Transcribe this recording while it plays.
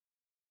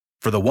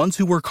For the ones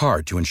who work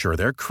hard to ensure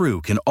their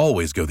crew can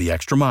always go the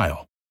extra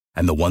mile,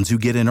 and the ones who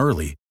get in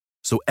early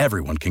so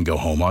everyone can go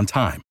home on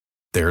time,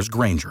 there's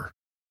Grainger,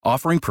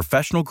 offering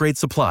professional-grade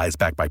supplies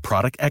backed by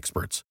product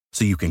experts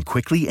so you can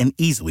quickly and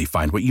easily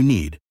find what you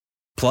need.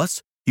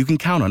 Plus, you can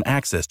count on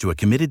access to a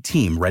committed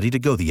team ready to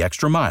go the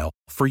extra mile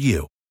for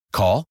you.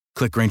 Call,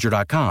 click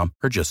Grainger.com,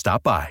 or just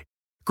stop by.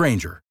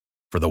 Grainger,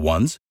 for the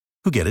ones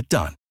who get it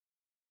done.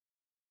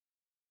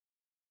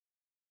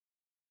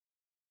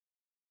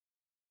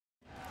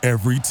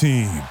 Every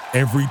team,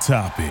 every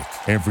topic,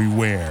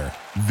 everywhere.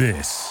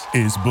 This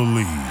is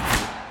Believe.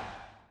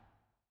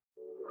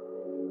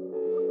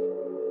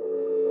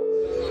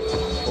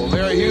 Well,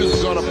 Larry Hughes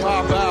is going to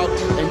pop out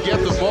and get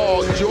the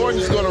ball.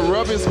 Jordan's going to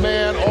rub his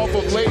man off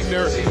of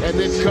Leitner and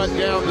then cut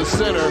down the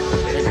center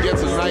and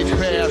gets a nice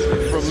pass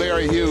from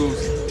Larry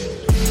Hughes.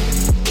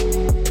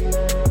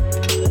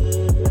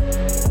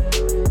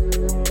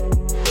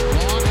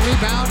 Long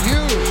rebound,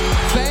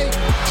 Hughes. Fake,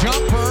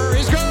 jumper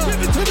is good.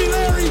 Give it to me,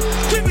 Larry.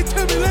 Give it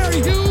to me,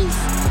 Larry Hughes.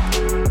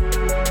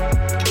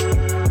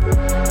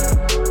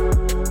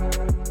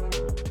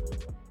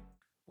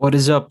 What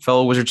is up,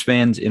 fellow Wizards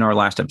fans? In our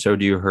last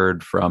episode, you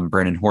heard from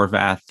Brandon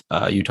Horvath,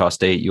 Utah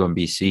State,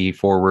 UMBC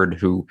forward,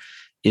 who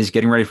is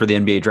getting ready for the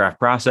NBA draft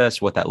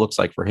process, what that looks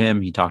like for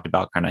him. He talked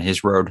about kind of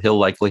his road he'll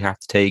likely have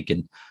to take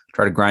and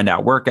try to grind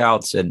out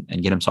workouts and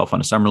get himself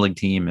on a summer league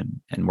team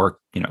and work,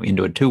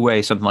 into a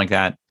two-way, something like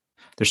that.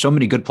 There's so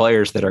many good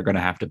players that are going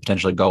to have to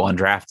potentially go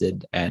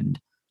undrafted, and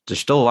there's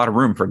still a lot of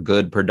room for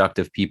good,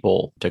 productive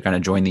people to kind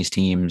of join these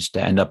teams,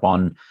 to end up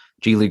on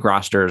G League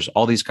rosters,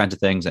 all these kinds of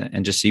things,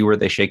 and just see where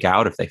they shake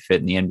out, if they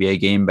fit in the NBA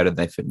game better than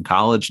they fit in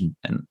college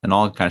and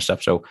all that kind of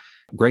stuff. So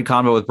great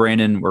combo with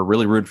Brandon. We're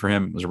really rooting for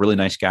him. He was a really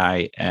nice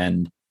guy.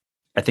 And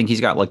I think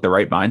he's got like the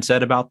right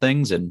mindset about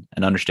things and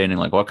understanding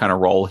like what kind of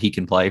role he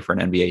can play for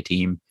an NBA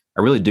team.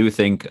 I really do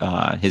think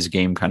his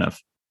game kind of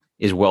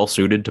is well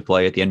suited to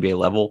play at the NBA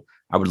level.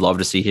 I would love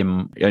to see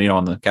him,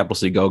 on the Capital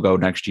City Go-Go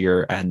next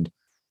year and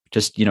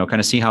just, kind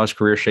of see how his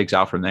career shakes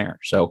out from there.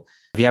 So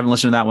if you haven't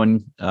listened to that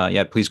one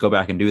yet, please go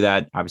back and do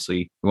that.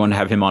 Obviously, we want to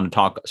have him on to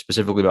talk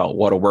specifically about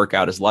what a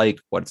workout is like,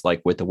 what it's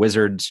like with the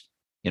Wizards,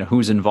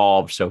 who's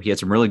involved. So he had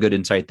some really good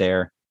insight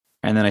there.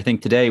 And then I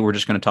think today we're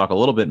just going to talk a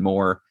little bit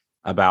more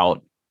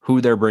about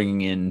who they're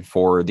bringing in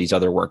for these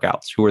other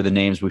workouts. Who are the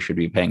names we should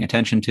be paying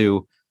attention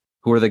to?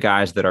 Who are the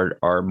guys that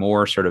are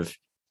more sort of,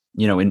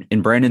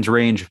 in Brandon's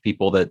range of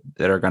people that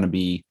are going to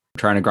be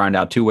trying to grind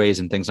out two ways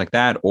and things like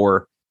that?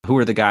 Or who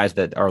are the guys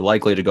that are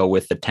likely to go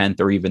with the 10th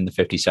or even the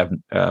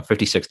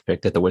 56th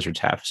pick that the Wizards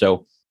have?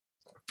 So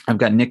I've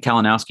got Nick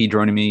Kalinowski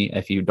joining me.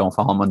 If you don't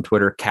follow him on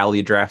Twitter,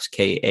 Kalidrafts,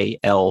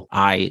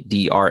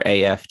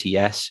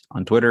 Kalidrafts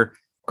on Twitter.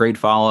 Great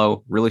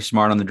follow, really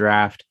smart on the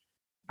draft.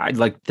 I'd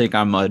like to think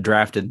I'm a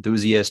draft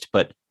enthusiast,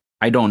 but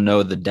I don't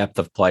know the depth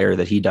of player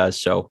that he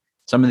does. So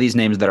some of these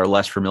names that are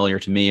less familiar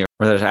to me or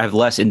that I have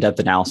less in-depth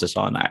analysis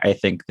on, I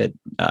think that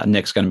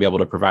Nick's going to be able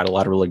to provide a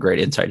lot of really great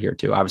insight here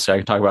too. Obviously, I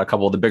can talk about a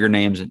couple of the bigger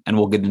names and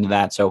we'll get into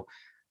that. So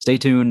stay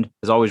tuned.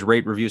 As always,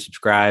 rate, review,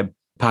 subscribe.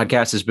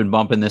 Podcast has been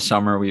bumping this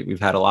summer. We've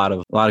had a lot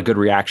of good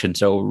reaction.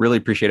 So really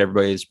appreciate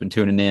everybody that's been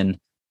tuning in.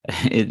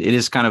 It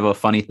is kind of a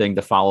funny thing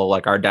to follow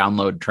like our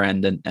download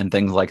trend and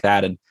things like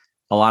that. And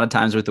a lot of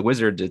times with the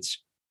Wizards,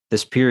 it's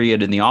this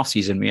period in the off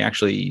season, we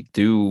actually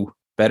do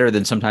better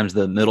than sometimes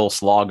the middle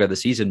slog of the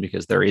season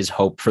because there is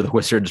hope for the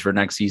Wizards for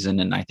next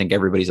season. And I think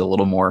everybody's a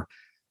little more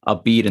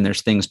upbeat and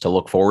there's things to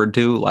look forward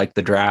to, like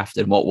the draft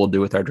and what we'll do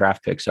with our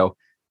draft pick. So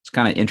it's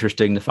kind of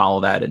interesting to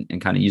follow that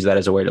and kind of use that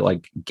as a way to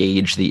like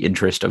gauge the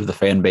interest of the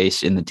fan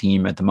base in the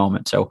team at the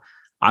moment. So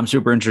I'm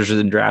super interested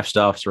in draft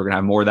stuff. So we're going to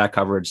have more of that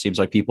coverage. Seems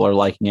like people are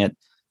liking it.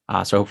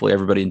 So hopefully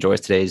everybody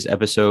enjoys today's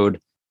episode.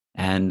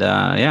 And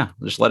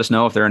just let us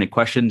know if there are any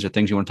questions or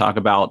things you want to talk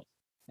about.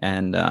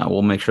 And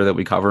we'll make sure that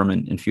we cover them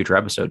in future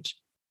episodes.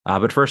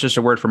 But first, just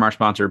a word from our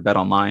sponsor,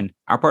 BetOnline.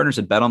 Our partners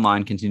at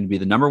BetOnline continue to be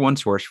the number one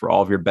source for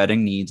all of your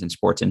betting needs and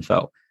sports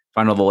info.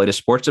 Find all the latest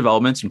sports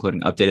developments,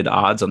 including updated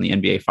odds on the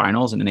NBA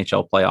Finals and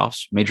NHL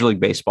playoffs, Major League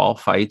Baseball,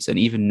 fights, and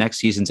even next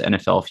season's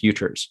NFL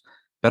futures.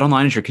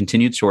 BetOnline is your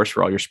continued source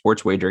for all your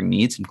sports wagering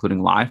needs,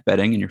 including live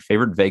betting and your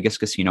favorite Vegas,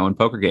 casino, and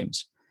poker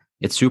games.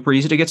 It's super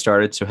easy to get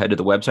started, so head to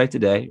the website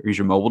today or use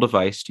your mobile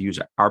device to use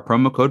our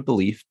promo code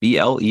BELIEVE,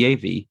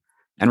 BLEAV,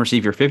 and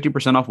receive your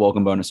 50% off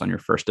welcome bonus on your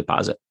first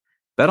deposit.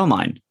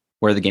 BetOnline,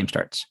 where the game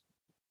starts.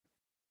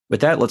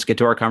 With that, let's get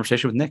to our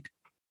conversation with Nick.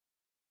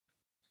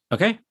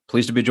 Okay,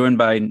 pleased to be joined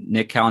by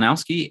Nick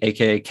Kalinowski,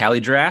 aka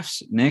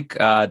Kalidrafts. Nick,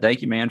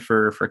 thank you, man,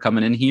 for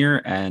coming in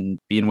here and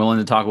being willing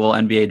to talk a little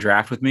NBA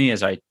draft with me.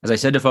 As I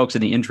said to folks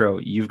in the intro,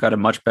 you've got a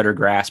much better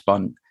grasp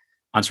on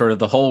sort of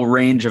the whole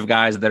range of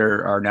guys that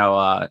are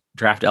now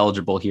draft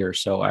eligible here.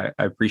 So I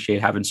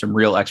appreciate having some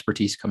real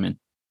expertise come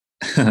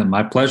in.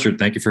 My pleasure.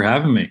 Thank you for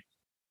having me.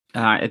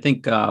 I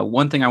think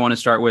one thing I want to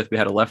start with, we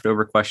had a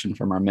leftover question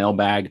from our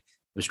mailbag. It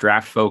was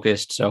draft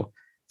focused, so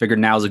figured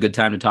now is a good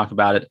time to talk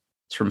about it.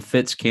 It's from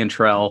Fitz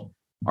Cantrell.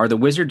 Are the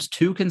Wizards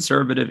too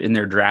conservative in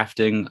their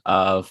drafting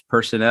of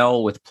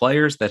personnel with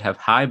players that have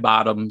high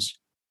bottoms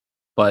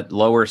but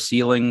lower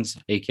ceilings,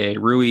 aka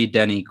Rui,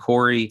 Denny,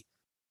 Corey.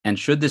 And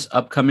should this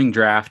upcoming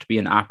draft be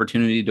an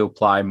opportunity to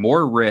apply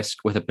more risk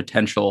with a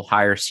potential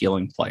higher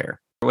ceiling player?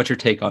 What's your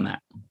take on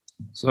that?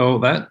 So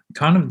that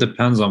kind of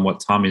depends on what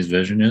Tommy's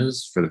vision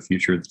is for the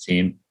future of the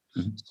team.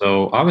 Mm-hmm.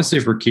 So obviously,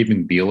 if we're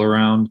keeping Beal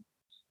around,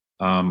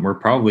 we're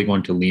probably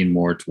going to lean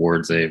more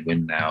towards a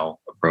win now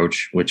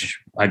approach, which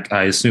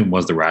I assume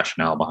was the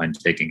rationale behind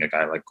taking a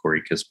guy like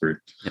Corey Kispert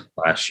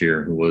last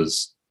year, who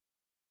was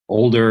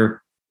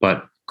older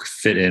but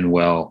fit in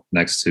well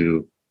next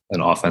to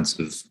an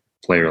offensive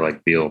player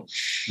like Beal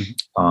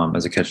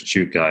as a catch and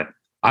shoot guy.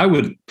 I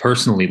would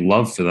personally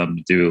love for them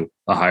to do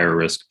a higher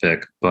risk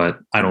pick, but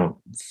I don't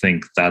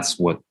think that's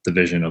what the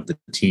vision of the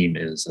team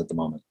is at the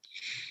moment.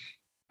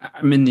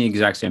 I'm in the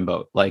exact same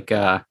boat. Like,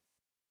 it'd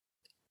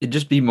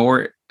just be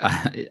more,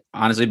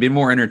 honestly, be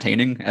more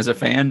entertaining as a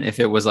fan if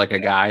it was like a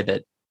guy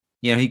that,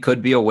 you know, he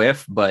could be a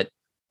whiff, but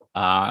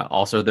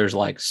also there's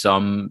like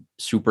some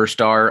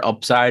superstar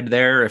upside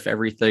there if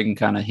everything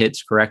kind of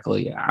hits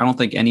correctly. I don't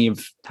think any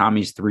of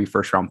Tommy's 3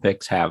 first-round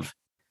picks have,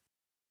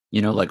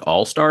 you know, like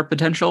all-star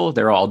potential.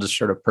 They're all just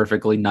sort of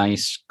perfectly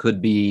nice,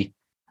 could be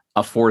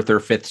a 4th or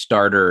 5th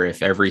starter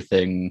if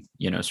everything,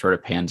 you know, sort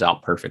of pans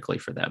out perfectly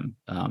for them.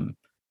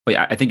 But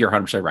yeah, I think you're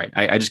 100% right.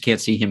 I just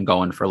can't see him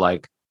going for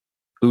like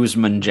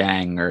Ousmane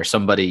Dieng or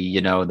somebody,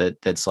 you know,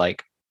 that's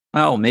like,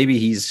 well, maybe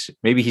he's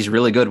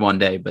really good one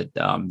day, but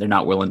they're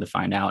not willing to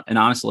find out. And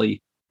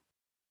honestly,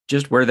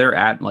 just where they're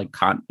at, like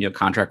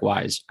contract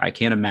wise, I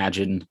can't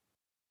imagine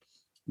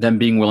them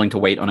being willing to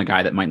wait on a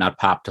guy that might not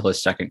pop till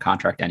his second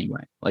contract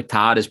anyway. Like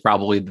Todd is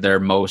probably their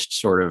most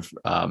sort of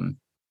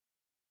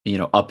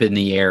up in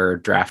the air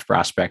draft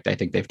prospect I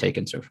think they've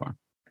taken so far.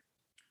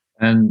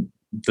 And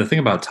the thing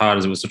about Todd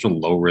is it was such a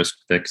low risk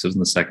pick because it was in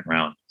the second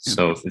round. Yeah.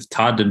 So if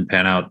Todd didn't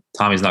pan out,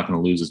 Tommy's not going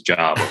to lose his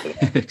job.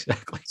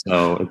 Exactly.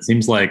 So it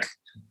seems like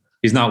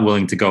he's not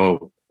willing to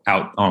go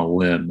out on a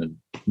limb and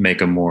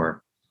make a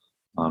more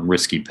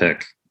risky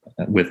pick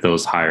with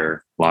those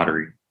higher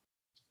lottery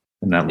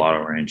in that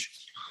lotto range.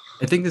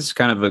 I think this is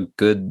kind of a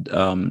good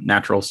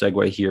natural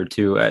segue here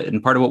too.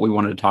 And part of what we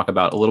wanted to talk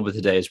about a little bit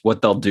today is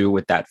what they'll do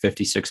with that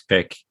 56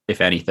 pick,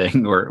 if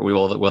anything, or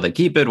will they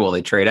keep it? Will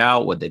they trade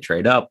out? Would they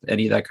trade up?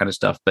 Any of that kind of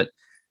stuff. But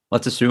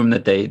let's assume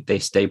that they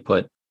stay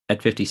put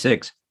at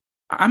 56.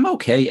 I'm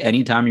okay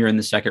anytime you're in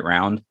the second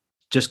round,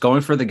 just going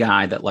for the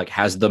guy that like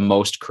has the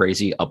most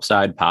crazy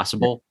upside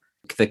possible.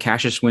 The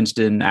Cassius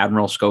Winston,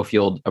 Admiral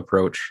Schofield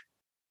approach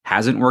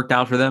hasn't worked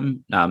out for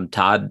them.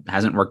 Todd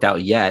hasn't worked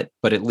out yet,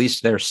 but at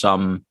least there's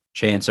some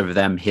chance of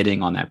them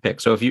hitting on that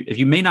pick. So if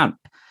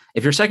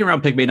your second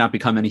round pick may not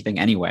become anything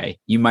anyway,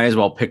 you might as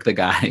well pick the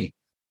guy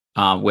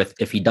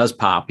if he does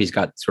pop, he's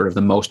got sort of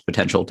the most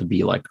potential to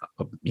be like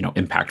a,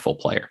 impactful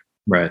player.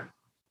 Right.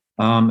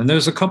 And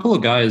there's a couple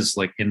of guys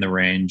like in the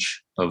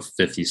range of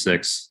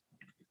 56.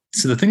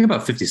 So the thing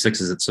about 56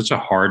 is it's such a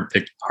harder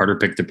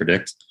pick to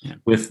predict. Yeah.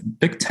 With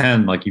Big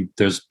 10,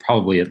 there's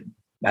probably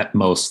at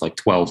most like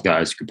 12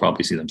 guys you could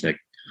probably see them take.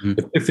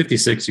 Mm-hmm. At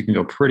 56, you can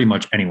go pretty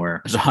much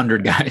anywhere. There's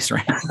 100 guys,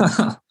 right?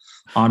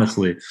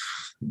 Honestly.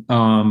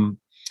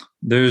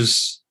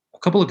 There's a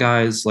couple of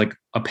guys like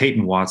a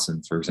Peyton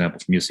Watson, for example,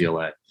 from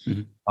UCLA.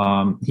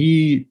 Mm-hmm.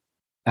 He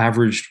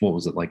averaged,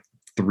 like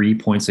 3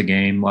 points a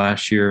game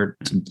last year,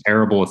 some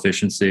terrible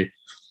efficiency.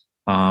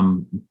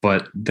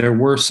 But there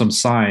were some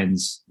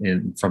signs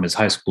from his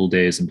high school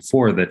days and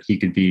before that he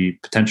could be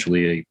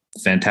potentially a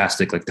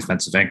fantastic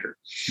defensive anchor.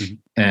 Mm-hmm.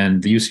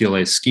 And the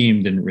UCLA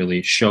scheme didn't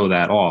really show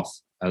that off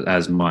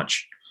as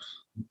much.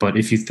 But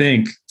if you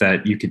think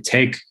that you could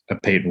take a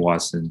Peyton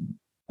Watson,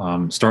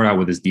 start out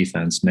with his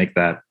defense, make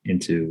that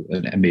into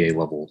an NBA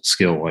level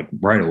skill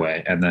right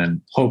away, and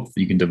then hope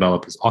that you can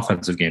develop his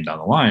offensive game down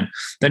the line,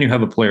 then you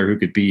have a player who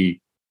could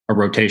be a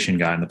rotation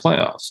guy in the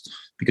playoffs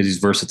because he's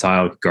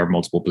versatile, could guard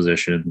multiple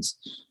positions,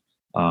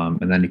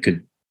 and then he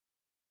could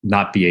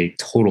not be a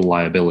total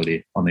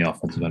liability on the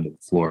offensive end of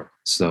the floor.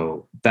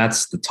 So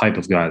that's the type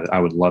of guy that I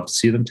would love to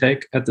see them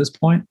take at this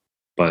point.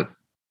 But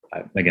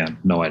again,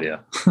 no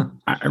idea.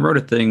 I wrote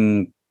a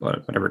thing,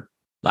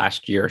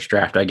 last year's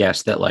draft, I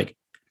guess, that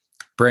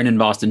Brandon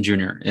Boston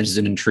Jr. is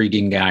an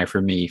intriguing guy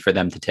for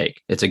them to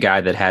take. It's a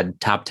guy that had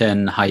top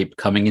 10 hype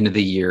coming into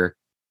the year.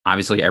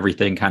 Obviously,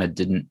 everything kind of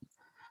didn't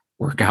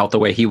work out the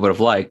way he would have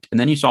liked. And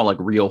then you saw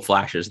real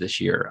flashes this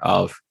year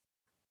of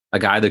a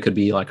guy that could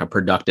be a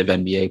productive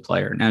NBA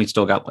player. Now he's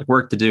still got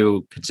work to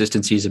do.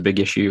 Consistency is a big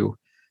issue.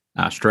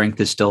 Strength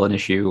is still an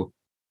issue.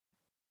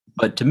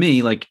 But to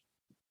me,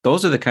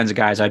 those are the kinds of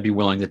guys I'd be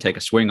willing to take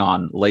a swing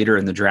on later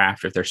in the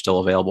draft if they're still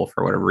available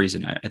for whatever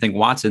reason. I think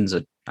Watson's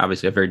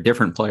obviously a very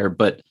different player,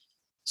 but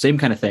same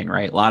kind of thing,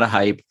 right? A lot of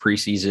hype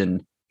preseason.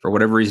 For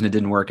whatever reason, it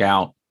didn't work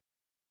out.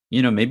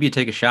 Maybe you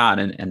take a shot,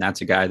 and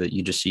that's a guy that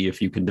you just see if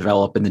you can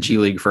develop in the G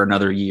League for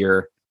another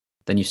year,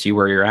 then you see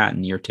where you're at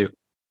in year 2.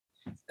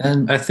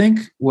 And I think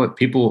what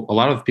a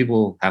lot of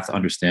people have to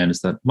understand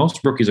is that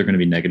most rookies are going to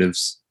be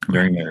negatives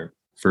during their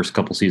first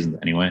couple seasons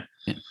anyway.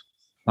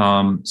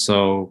 Yeah.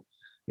 So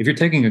if you're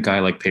taking a guy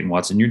like Peyton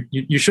Watson,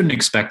 you shouldn't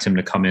expect him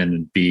to come in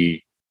and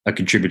be a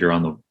contributor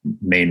on the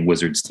main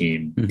Wizards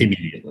team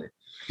immediately.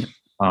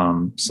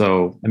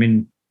 So, I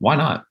mean, why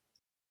not?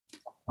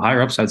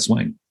 Higher upside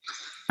swing.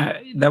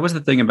 That was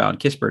the thing about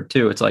Kispert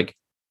too. It's like,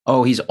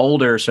 oh, he's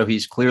older, so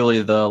he's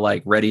clearly the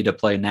like ready to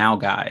play now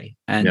guy.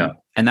 And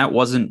that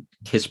wasn't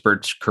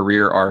Kispert's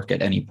career arc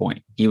at any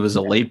point. He was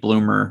a late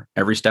bloomer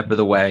every step of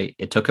the way.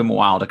 It took him a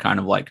while to kind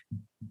of like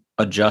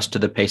adjust to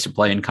the pace of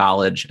play in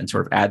college and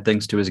sort of add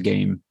things to his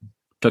game.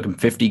 Took him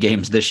 50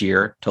 games this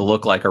year to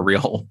look like a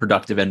real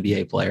productive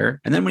NBA player.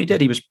 And then when he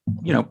did, he was,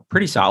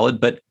 pretty solid,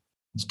 but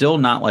still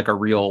not like a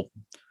real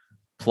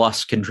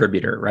plus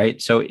contributor,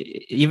 right? So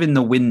even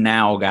the win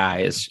now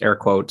guys, air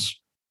quotes,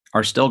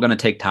 are still going to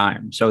take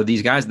time. So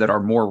these guys that are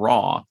more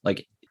raw,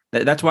 like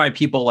that's why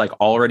people like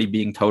already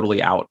being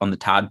totally out on the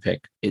Todd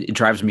pick, it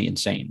drives me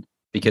insane,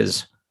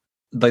 because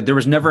like there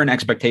was never an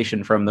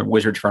expectation from the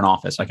Wizards front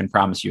office, I can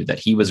promise you, that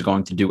he was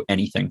going to do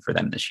anything for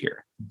them this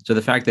year. So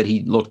the fact that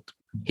he looked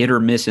hit or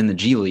miss in the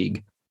G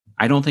League,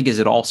 I don't think is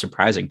at all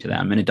surprising to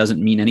them. And it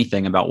doesn't mean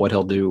anything about what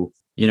he'll do,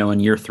 in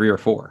year 3 or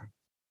 4.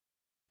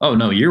 Oh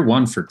no, year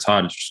 1 for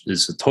Todd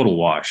is a total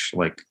wash.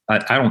 Like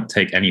I don't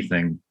take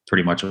anything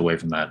pretty much away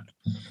from that.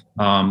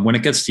 When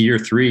it gets to year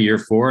 3, year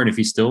 4, and if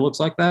he still looks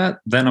like that,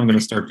 then I'm going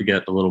to start to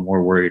get a little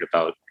more worried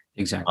about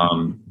exactly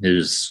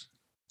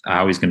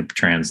how he's going to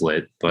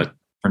translate. But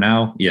for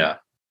now, yeah,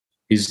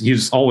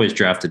 he's always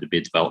drafted to be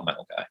a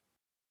developmental guy.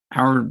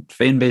 Our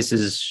fan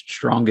base's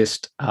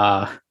strongest,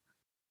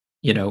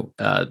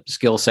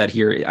 skill set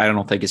here, I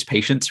don't think is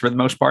patience for the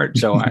most part.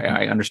 So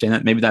I understand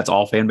that. Maybe that's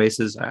all fan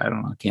bases. I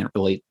don't know. I can't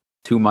relate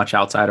too much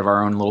outside of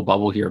our own little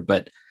bubble here,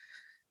 but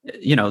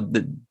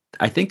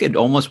I think it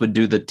almost would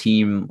do the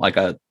team like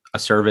a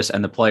service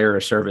and the player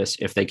a service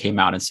if they came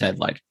out and said,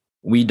 like,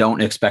 we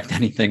don't expect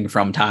anything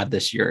from Todd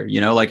this year.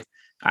 Like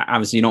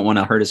obviously you don't want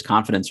to hurt his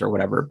confidence or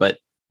whatever, but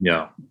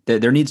yeah,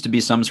 there needs to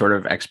be some sort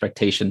of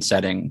expectation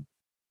setting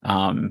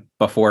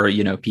before,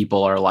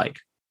 people are like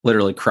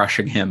literally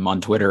crushing him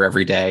on Twitter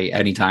every day,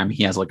 anytime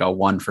he has like a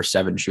 1 for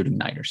 7 shooting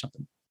night or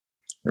something.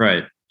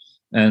 Right.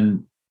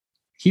 And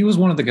he was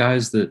one of the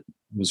guys that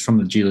was from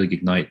the G League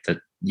Ignite that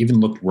even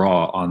looked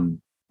raw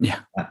on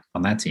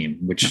that team,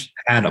 which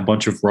had a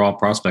bunch of raw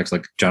prospects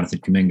like Jonathan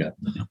Kuminga,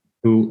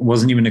 who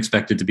wasn't even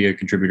expected to be a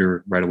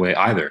contributor right away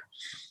either.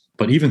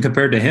 But even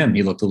compared to him,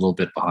 he looked a little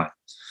bit behind.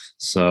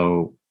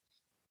 So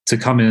to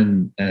come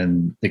in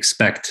and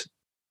expect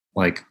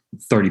like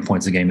 30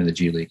 points a game in the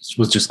G League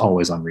was just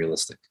always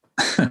unrealistic.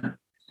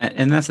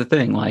 And that's the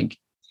thing. Like,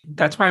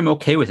 that's why I'm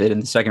okay with it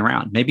in the second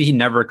round. Maybe he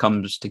never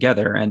comes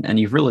together, and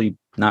you've really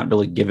not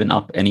really given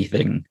up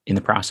anything in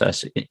the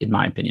process, in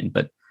my opinion.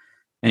 But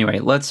anyway,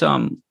 let's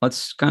kind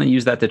of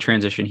use that to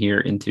transition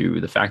here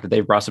into the fact that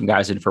they've brought some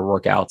guys in for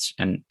workouts,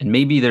 and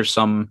maybe there's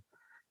some,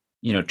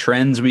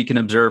 trends we can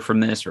observe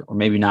from this, or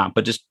maybe not,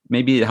 but just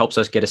maybe it helps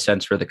us get a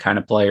sense for the kind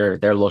of player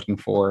they're looking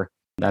for,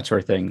 that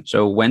sort of thing.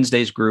 So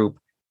Wednesday's group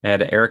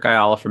had Eric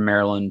Ayala from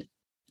Maryland,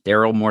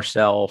 Daryl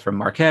Morcell from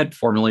Marquette,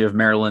 formerly of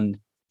Maryland,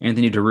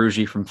 Anthony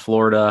DeRougie from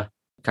Florida,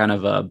 kind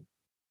of a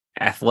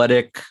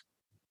athletic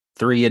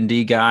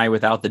 3-and-D guy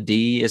without the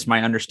D is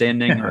my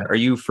understanding. Are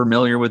you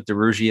familiar with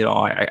DeRougie at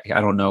all?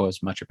 I don't know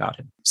as much about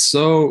him.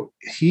 So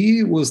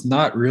he was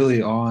not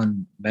really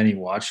on many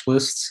watch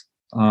lists.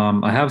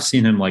 I have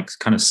seen him like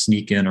kind of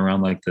sneak in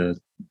around like the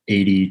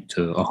 80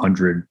 to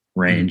 100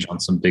 range on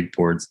some big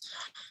boards.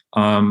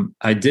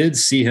 I did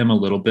see him a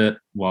little bit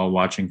while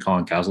watching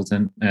Colin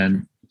Castleton,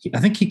 and I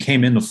think he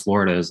came into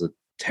Florida as a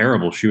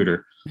terrible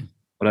shooter,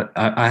 but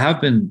I have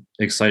been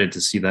excited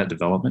to see that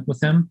development with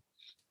him.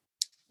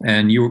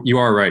 And you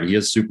are right. He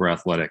is super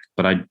athletic,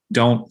 but I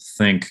don't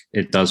think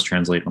it does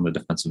translate on the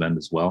defensive end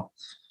as well.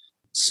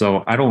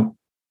 So I don't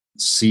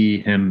see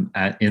him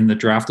in the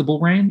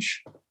draftable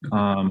range,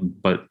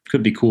 but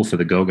could be cool for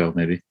the go-go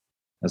maybe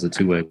as a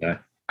two-way guy.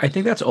 I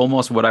think that's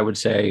almost what I would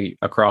say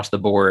across the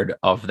board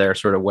of their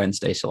sort of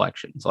Wednesday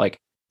selections. Like,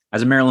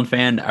 as a Maryland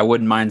fan, I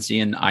wouldn't mind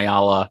seeing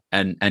Ayala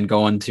and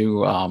going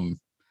to,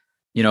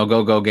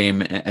 go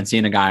game and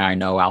seeing a guy I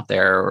know out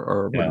there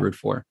or would root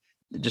for.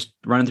 Just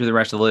running through the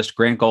rest of the list,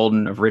 Grant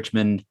Golden of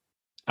Richmond.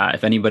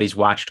 If anybody's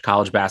watched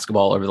college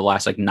basketball over the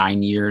last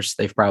 9 years,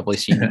 they've probably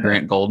seen the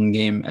Grant Golden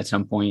game at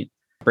some point.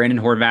 Brandon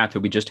Horvath, who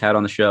we just had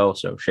on the show.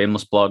 So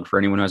shameless plug for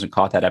anyone who hasn't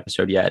caught that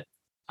episode yet.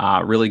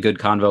 Really good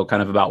convo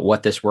kind of about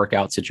what this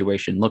workout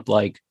situation looked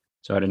like.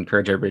 So I'd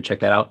encourage everybody to check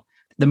that out.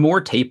 The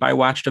more tape I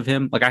watched of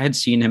him, I had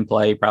seen him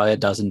play probably a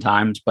dozen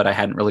times, but I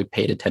hadn't really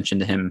paid attention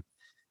to him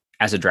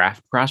as a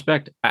draft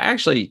prospect. I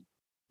actually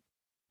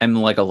am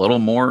a little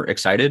more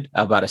excited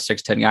about a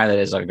 6'10" guy that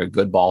is a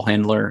good ball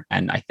handler,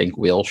 and I think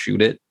will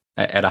shoot it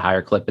at a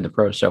higher clip in the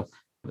pros. So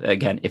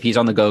again, if he's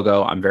on the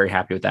go-go, I'm very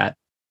happy with that.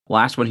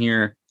 Last one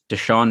here,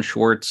 Deshaun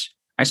Schwartz.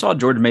 I saw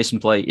George Mason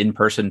play in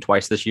person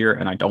twice this year,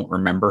 and I don't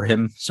remember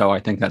him. So I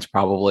think that's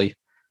probably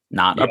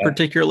not a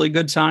particularly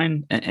good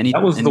sign.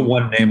 That was the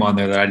one name on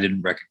there that I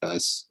didn't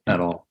recognize at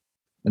all.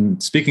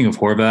 And speaking of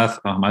Horvath,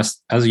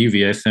 as a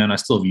UVA fan, I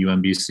still have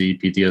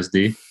UMBC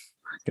PTSD.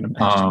 I can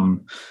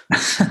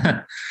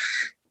imagine.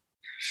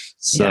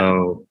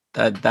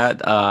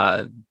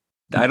 I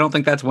don't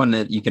think that's one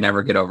that you can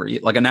ever get over.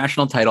 Like a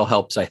national title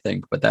helps, I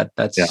think, but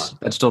that's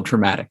still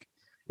traumatic.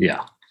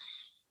 Yeah.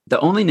 The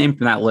only name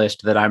from that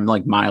list that I'm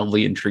like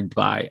mildly intrigued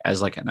by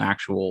as like an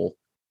actual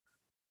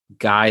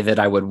guy that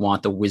I would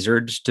want the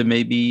Wizards to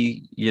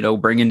maybe,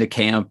 bring into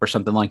camp or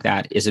something like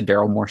that is a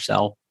Daryl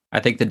Morcell. I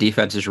think the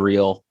defense is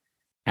real,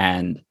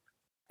 and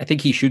I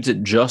think he shoots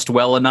it just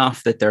well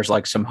enough that there's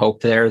like some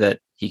hope there that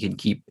he can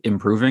keep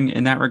improving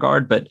in that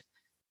regard. But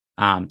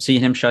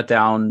seeing him shut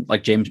down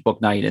like James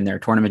Bouknight in their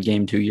tournament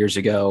game 2 years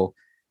ago,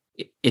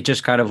 it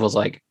just kind of was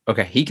like,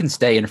 okay, he can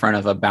stay in front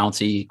of a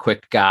bouncy,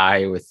 quick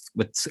guy with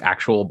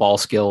actual ball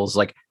skills.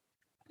 Like,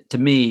 to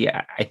me,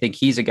 I think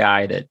he's a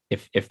guy that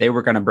if they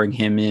were going to bring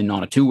him in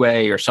on a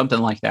two-way or something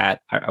like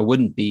that, I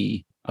wouldn't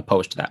be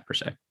opposed to that per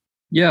se.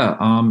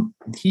 Yeah,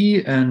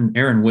 he and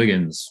Aaron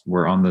Wiggins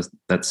were on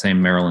that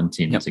same Maryland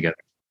team together.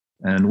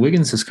 And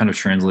Wiggins has kind of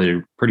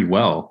translated pretty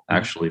well,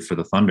 actually, for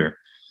the Thunder.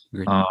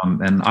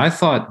 And I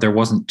thought there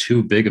wasn't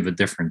too big of a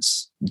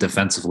difference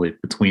defensively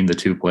between the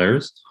two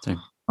players.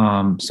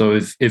 So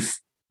if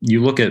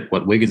you look at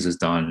what Wiggins has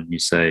done and you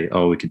say,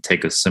 oh, we could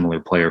take a similar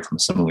player from a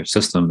similar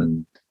system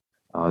and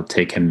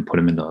take him and put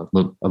him into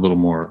a little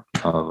more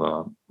of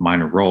a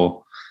minor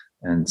role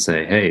and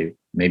say, hey,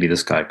 maybe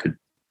this guy could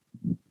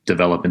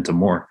develop into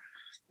more,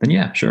 then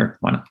yeah, sure,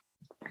 why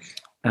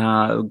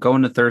not?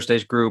 Going to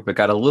Thursday's group, it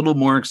got a little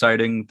more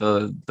exciting.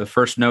 The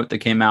first note that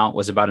came out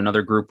was about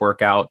another group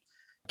workout.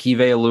 Kive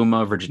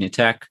Aluma, Virginia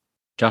Tech,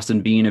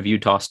 Justin Bean of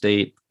Utah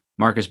State,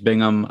 Marcus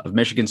Bingham of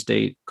Michigan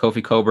State,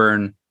 Kofi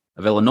Coburn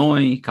of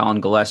Illinois, Colin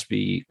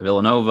Gillespie of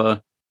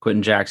Villanova,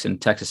 Quentin Jackson,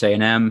 Texas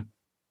A&M,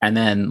 and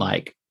then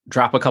like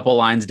drop a couple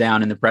lines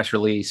down in the press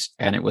release,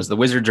 and it was the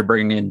Wizards are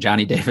bringing in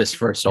Johnny Davis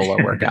for a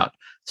solo workout.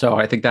 So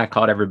I think that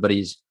caught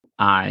everybody's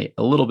eye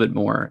a little bit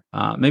more.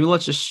 Maybe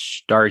let's just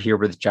start here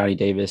with Johnny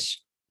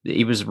Davis.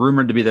 He was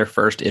rumored to be their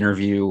first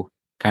interview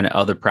kind of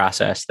other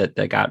process that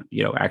got,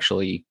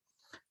 actually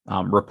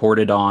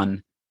reported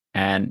on.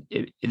 And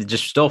it's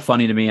just still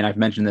funny to me. And I've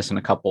mentioned this in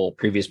a couple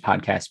previous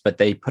podcasts, but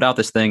they put out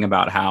this thing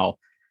about how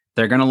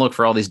they're going to look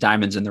for all these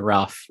diamonds in the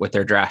rough with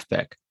their draft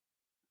pick.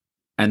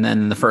 And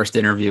then the first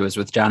interview is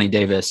with Johnny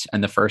Davis,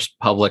 and the first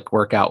public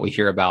workout we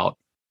hear about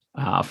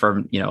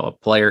from, a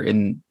player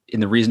in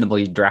the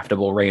reasonably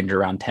draftable range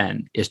around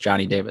 10 is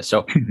Johnny Davis.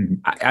 So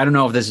I don't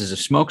know if this is a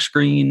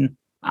smokescreen.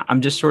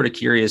 I'm just sort of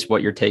curious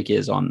what your take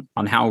is on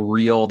how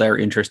real their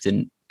interest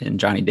in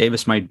Johnny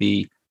Davis might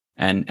be.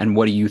 And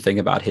what do you think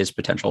about his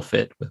potential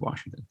fit with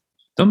Washington?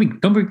 Don't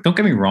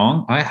get me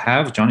wrong. I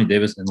have Johnny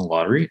Davis in the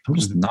lottery. I'm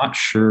just not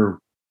sure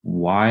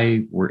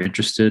why we're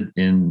interested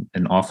in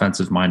an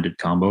offensive-minded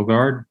combo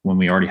guard when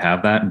we already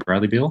have that in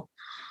Bradley Beal.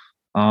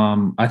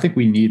 I think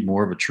we need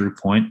more of a true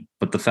point.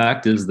 But the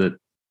fact is that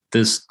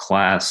this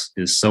class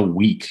is so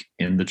weak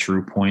in the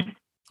true point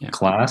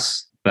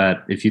class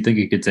that if you think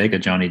you could take a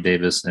Johnny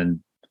Davis and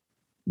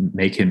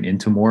make him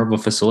into more of a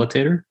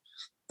facilitator,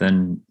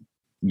 then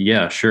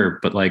yeah, sure.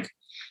 But like,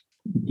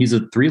 he's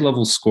a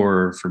 3-level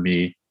scorer for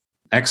me.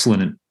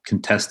 Excellent in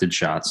contested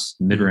shots,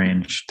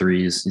 mid-range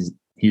threes.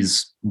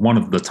 He's one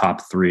of the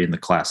top 3 in the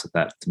class at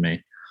that to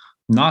me.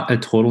 Not a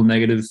total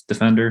negative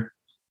defender,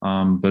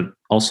 but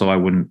also I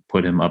wouldn't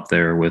put him up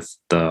there with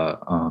the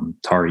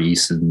Tari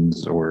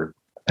Easons or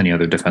any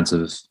other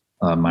defensive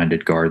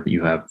minded guard that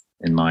you have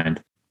in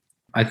mind.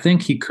 I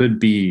think he could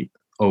be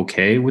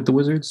okay with the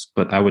Wizards,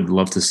 but I would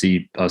love to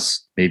see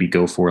us maybe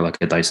go for like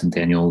a Dyson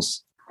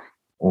Daniels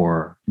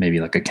or maybe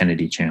like a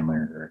Kennedy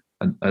Chandler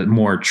or a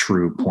more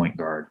true point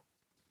guard.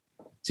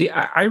 See,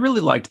 I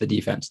really liked the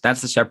defense.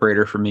 That's the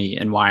separator for me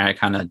and why I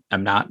kind of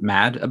am not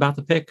mad about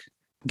the pick.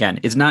 Again,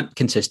 it's not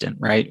consistent,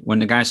 right? When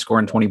the guy's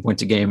scoring 20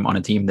 points a game on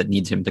a team that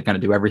needs him to kind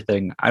of do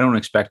everything, I don't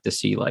expect to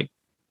see like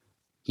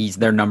he's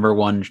their number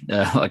one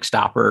like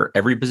stopper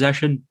every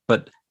possession.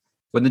 But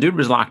when the dude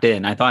was locked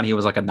in, I thought he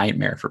was like a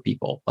nightmare for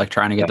people, like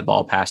trying to get the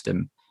ball past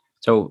him.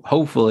 So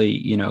hopefully,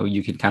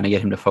 you can kind of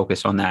get him to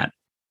focus on that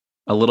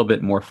a little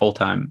bit more full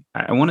time.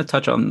 I want to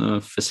touch on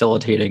the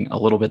facilitating a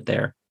little bit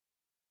there.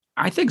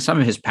 I think some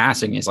of his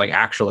passing is like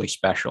actually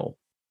special,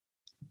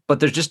 but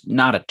there's just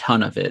not a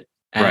ton of it.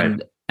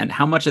 And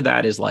how much of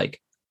that is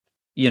like,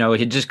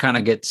 he just kind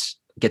of gets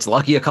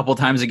lucky a couple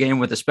times a game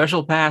with a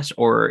special pass,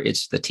 or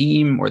it's the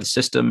team or the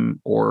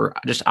system or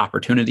just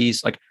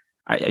opportunities. Like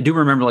I do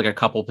remember like a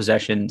couple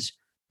possessions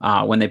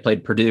when they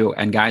played Purdue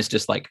and guys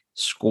just like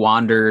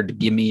squandered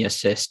gimme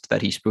assist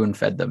that he spoon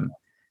fed them.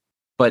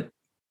 But,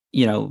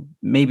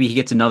 maybe he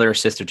gets another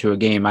assist or two a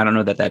game. I don't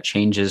know that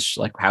changes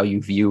like how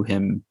you view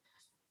him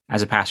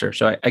as a passer.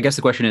 So I guess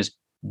the question is,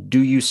 do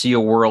you see a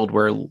world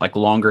where like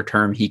longer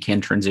term he can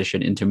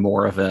transition into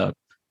more of a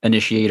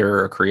initiator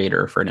or a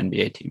creator for an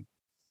NBA team?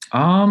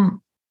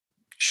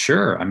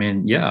 Sure. I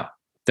mean, yeah,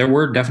 there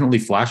were definitely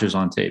flashes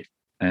on tape.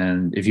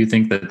 And if you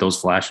think that those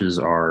flashes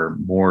are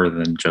more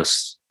than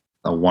just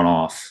a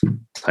one-off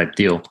type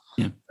deal,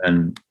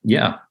 then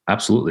yeah,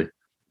 absolutely.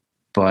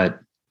 But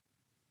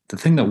the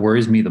thing that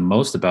worries me the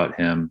most about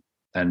him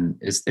and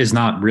is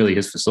not really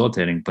his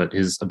facilitating, but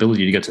his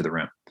ability to get to the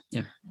rim.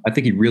 Yeah. I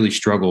think he really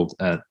struggled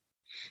at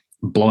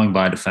blowing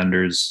by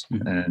defenders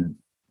and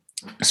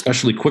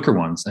especially quicker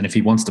ones. And if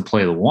he wants to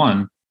play the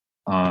one,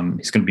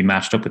 he's going to be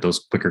matched up with those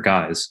quicker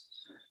guys.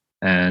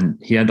 And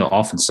he had to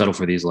often settle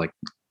for these like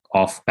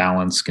off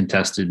balance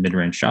contested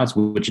mid-range shots,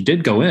 which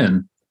did go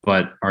in,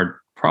 but are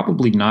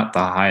probably not the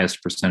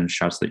highest percentage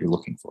shots that you're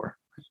looking for.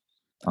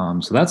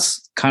 So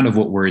that's kind of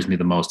what worries me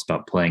the most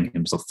about playing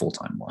him as a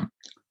full-time one.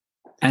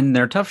 And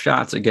they're tough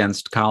shots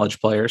against college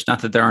players.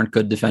 Not that there aren't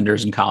good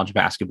defenders in college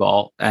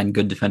basketball and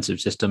good defensive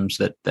systems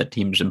that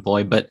teams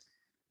employ, but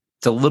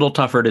it's a little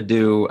tougher to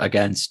do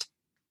against,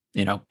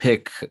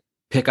 pick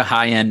a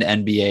high-end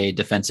NBA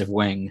defensive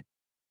wing.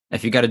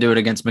 If you got to do it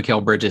against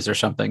Mikal Bridges or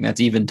something,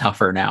 that's even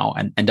tougher now.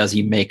 And does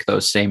he make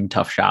those same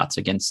tough shots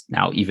against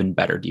now even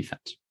better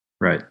defense?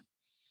 Right.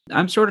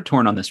 I'm sort of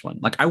torn on this one.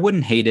 Like, I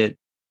wouldn't hate it.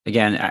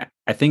 Again,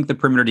 I think the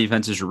perimeter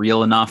defense is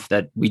real enough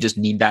that we just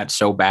need that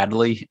so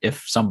badly.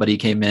 If somebody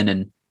came in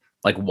and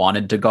like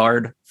wanted to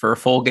guard for a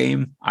full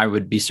game, I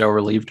would be so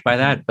relieved by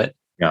that. But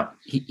yeah,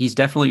 he's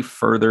definitely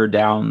further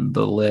down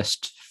the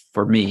list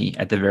for me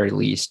at the very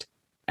least.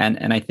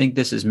 And I think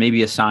this is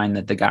maybe a sign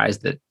that the guys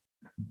that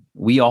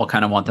we all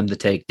kind of want them to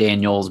take,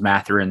 Daniels,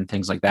 Mathurin,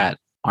 things like that,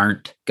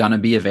 aren't going to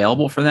be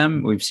available for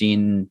them. We've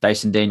seen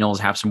Dyson Daniels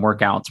have some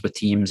workouts with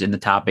teams in the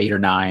top 8 or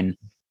 9.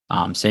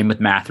 Same with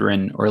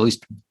Mathurin, or at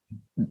least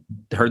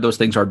heard those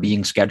things are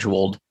being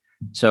scheduled.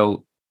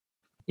 So,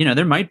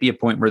 there might be a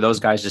point where those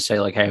guys just say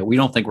like, hey, we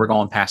don't think we're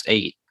going past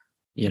 8.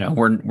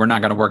 We're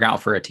not going to work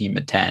out for a team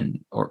at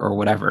 10 or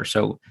whatever.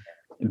 So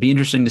it'd be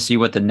interesting to see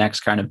what the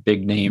next kind of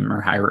big name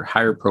or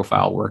higher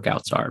profile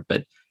workouts are.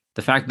 But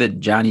the fact that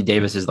Johnny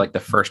Davis is like the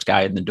first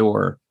guy in the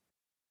door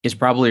is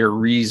probably a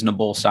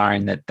reasonable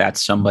sign that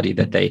that's somebody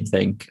that they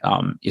think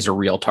is a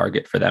real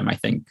target for them, I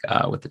think,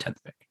 with the 10th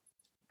pick.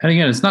 And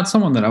again, it's not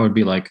someone that I would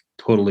be like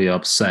totally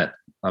upset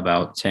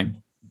about.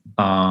 Same.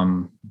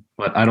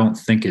 But I don't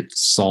think it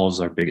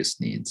solves our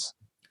biggest needs.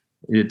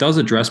 It does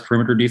address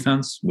perimeter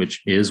defense,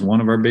 which is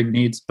one of our big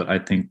needs. But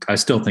I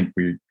still think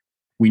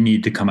we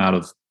need to come out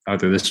of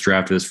either this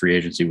draft or this free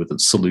agency with a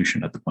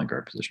solution at the point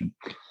guard position.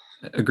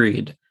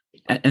 Agreed.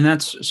 And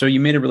that's, so you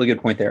made a really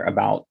good point there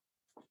about,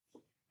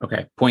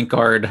 okay, point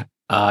guard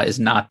is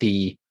not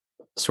the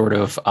sort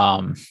of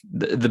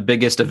the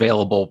biggest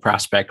available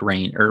prospect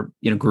range or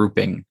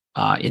grouping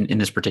in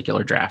this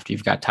particular draft.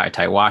 You've got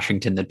Ty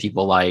Washington that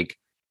people like.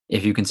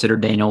 If you consider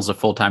Daniels a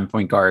full-time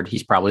point guard,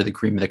 he's probably the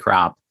cream of the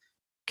crop.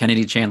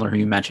 Kennedy Chandler, who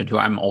you mentioned, who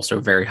I'm also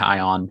very high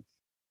on,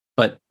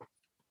 but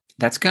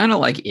that's kind of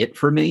like it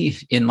for me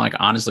in like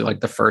honestly like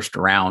the first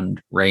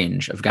round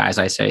range of guys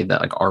I say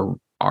that like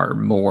are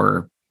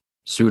more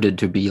suited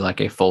to be like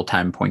a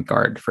full-time point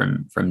guard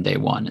from day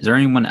one. Is there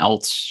anyone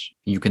else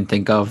you can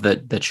think of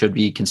that should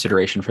be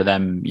consideration for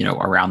them,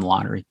 around the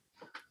lottery?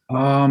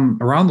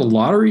 Around the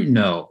lottery,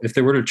 no. If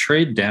they were to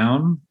trade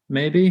down,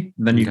 maybe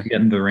then you could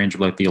get into the range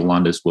of like the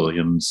Alondas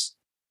Williams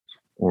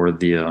or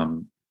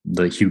the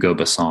Hugo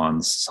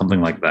Bassons, something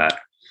like that.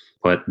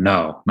 But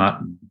no,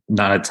 not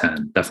at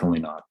 10, definitely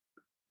not.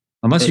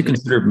 Unless you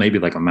consider maybe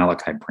like a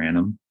Malachi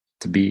Branham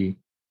to be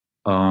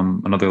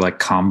another like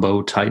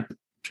combo type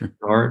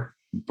guard,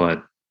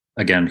 but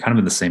again, kind of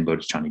in the same boat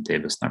as Johnny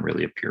Davis, not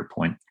really a pure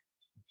point.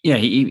 Yeah,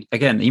 he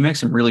makes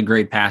some really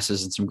great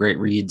passes and some great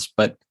reads,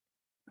 but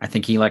I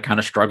think he like kind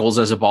of struggles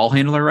as a ball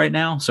handler right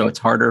now. So it's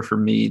harder for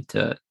me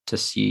to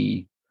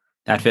see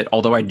that fit,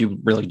 although I do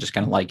really just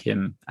kind of like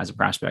him as a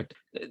prospect.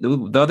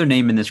 The other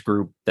name in this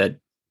group that,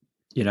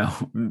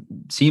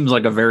 seems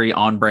like a very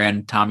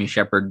on-brand Tommy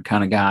Shepard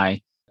kind of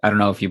guy. I don't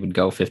know if you would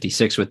go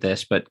 56 with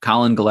this, but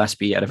Colin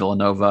Gillespie out of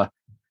Villanova,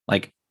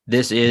 like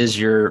this is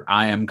your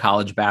I am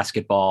college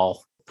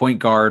basketball point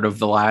guard of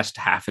the last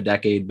half a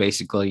decade,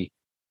 basically.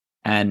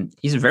 And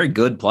he's a very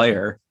good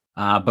player.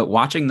 But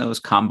watching those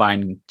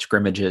combine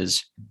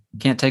scrimmages,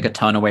 can't take a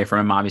ton away from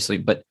him, obviously,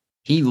 but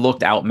he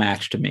looked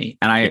outmatched to me.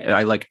 And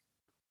I like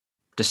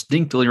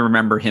distinctly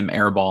remember him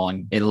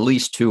airballing at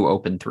least 2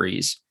 open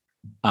threes,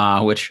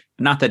 which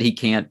not that he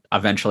can't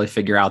eventually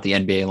figure out the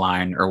NBA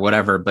line or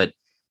whatever, but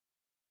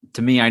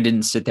to me, I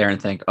didn't sit there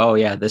and think, oh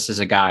yeah, this is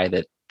a guy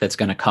that's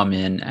going to come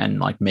in and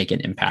like make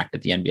an impact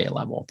at the NBA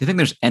level. Do you think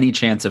there's any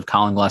chance of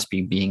Colin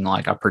Gillespie being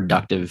like a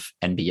productive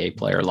NBA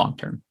player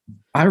long-term?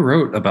 I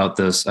wrote about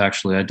this,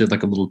 actually. I did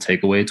like a little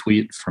takeaway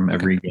tweet from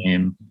every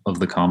game of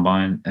the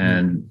combine.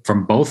 And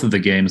from both of the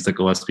games that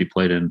Gillespie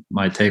played in,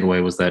 my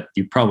takeaway was that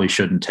you probably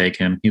shouldn't take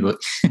him.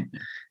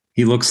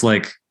 He looks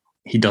like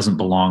he doesn't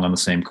belong on the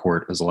same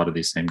court as a lot of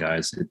these same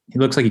guys. He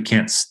looks like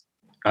he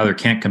either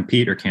can't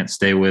compete or can't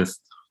stay with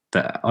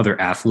the other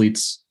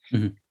athletes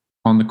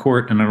on the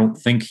court. And I don't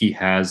think he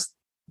has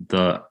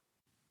the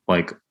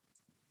like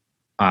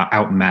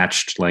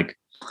outmatched like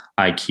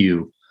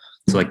IQ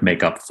to like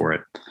make up for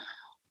it.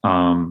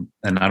 And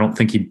I don't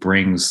think he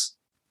brings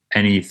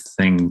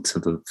anything to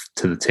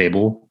the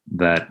table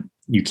that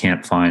you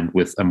can't find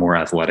with a more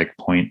athletic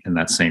point in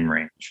that same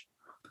range.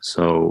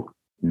 So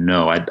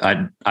no,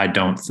 I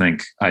don't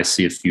think I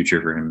see a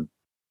future for him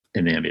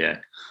in the NBA.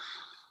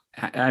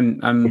 I'm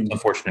It's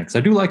unfortunate because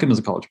I do like him as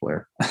a college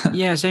player.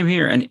 Yeah, same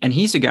here. And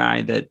he's a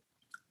guy that,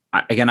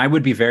 again, I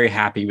would be very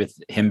happy with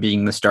him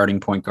being the starting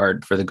point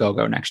guard for the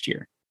Go-Go next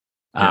year.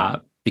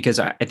 Because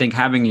I think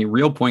having a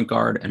real point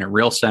guard and a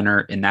real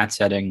center in that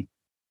setting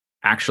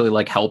actually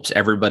like helps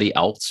everybody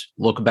else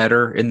look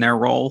better in their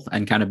role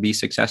and kind of be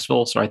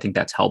successful. So I think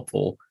that's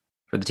helpful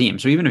for the team.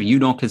 So even if you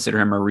don't consider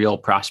him a real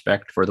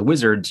prospect for the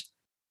Wizards,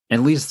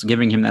 at least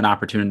giving him that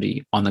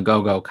opportunity on the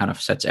Go-Go kind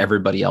of sets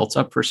everybody else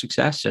up for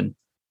success. And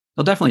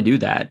he'll definitely do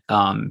that.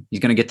 He's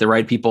going to get the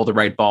right people, the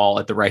right ball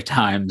at the right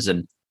times.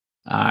 And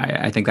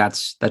I think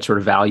that's sort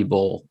of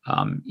valuable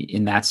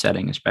in that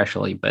setting,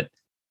 especially. But,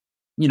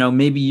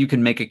 maybe you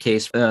can make a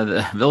case for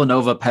the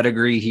Villanova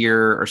pedigree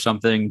here or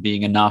something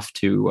being enough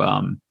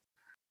to,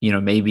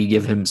 maybe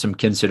give him some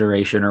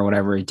consideration or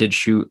whatever. He did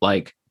shoot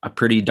like a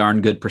pretty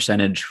darn good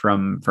percentage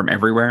from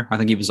everywhere. I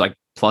think he was like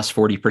plus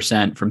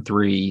 40% from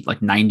three, like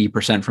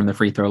 90% from the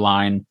free throw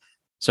line.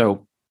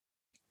 So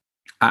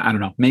I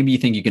don't know. Maybe you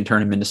think you can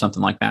turn him into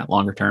something like that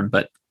longer term,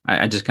 but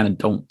I just kind of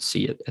don't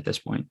see it at this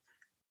point.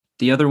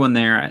 The other one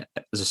there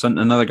is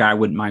another guy I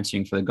wouldn't mind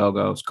seeing for the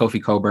Go-Go's,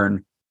 Kofi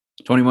Cockburn,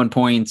 21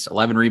 points,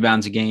 11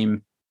 rebounds a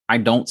game. I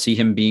don't see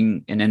him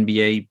being an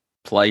NBA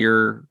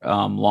player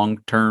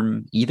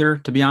long-term either,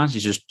 to be honest.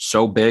 He's just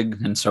so big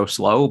and so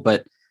slow.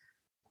 But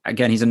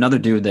again, he's another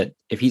dude that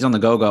if he's on the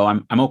Go-Go,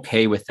 I'm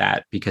okay with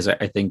that because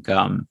I think,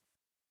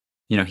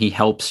 he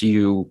helps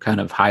you kind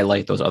of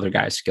highlight those other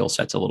guys' skill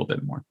sets a little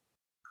bit more.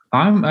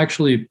 I'm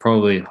actually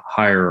probably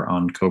higher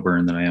on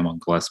Cockburn than I am on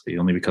Gillespie,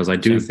 only because I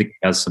do think he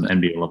has some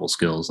NBA level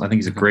skills. I think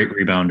he's a great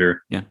rebounder.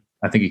 Yeah.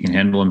 I think he can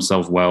handle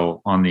himself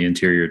well on the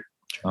interior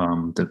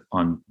on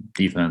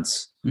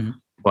defense. Mm-hmm.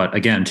 But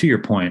again, to your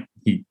point,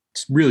 he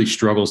really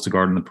struggles to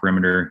guard on the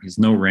perimeter. He's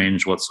no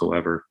range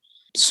whatsoever.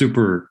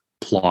 Super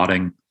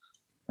plotting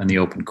in the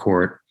open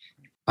court.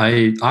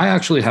 I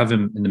actually have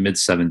him in the mid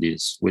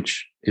 70s,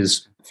 which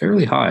is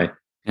fairly high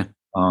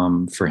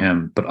for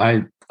him. But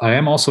I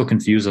am also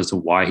confused as to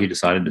why he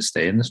decided to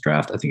stay in this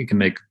draft. I think he can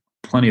make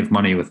plenty of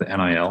money with the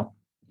NIL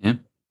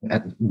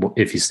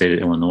if he stayed at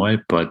Illinois.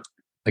 But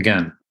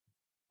again,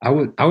 I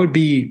would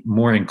be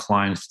more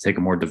inclined to take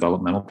a more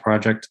developmental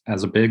project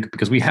as a big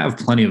because we have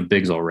plenty of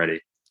bigs already.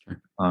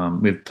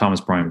 We have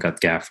Thomas Bryant, we've got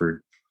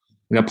Gafford.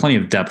 We got plenty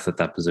of depth at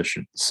that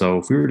position. So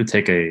if we were to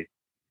take a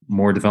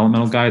more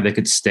developmental guy, they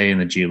could stay in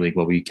the G League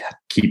while we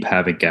keep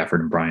having Gafford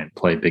and Bryant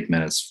play big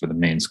minutes for the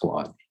main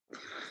squad.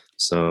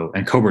 So,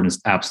 and Cockburn is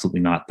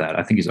absolutely not that.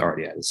 I think he's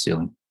already at his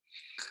ceiling.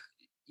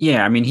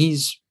 Yeah, I mean,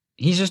 he's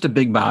just a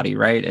big body,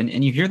 right?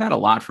 And you hear that a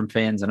lot from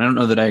fans, and I don't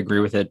know that I agree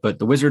with it, but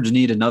the Wizards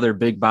need another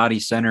big body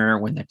center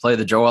when they play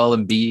the Joel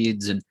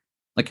Embiids, and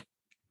like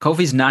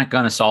Kofi's not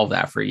going to solve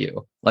that for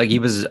you. Like he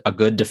was a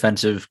good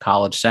defensive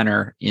college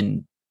center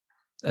in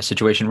a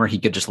situation where he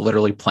could just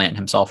literally plant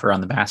himself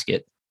around the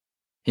basket.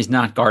 He's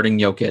not guarding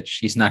Jokic.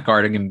 He's not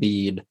guarding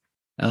Embiid.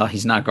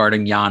 He's not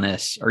guarding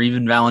Giannis or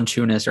even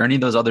Valanciunas or any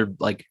of those other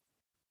like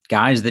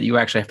guys that you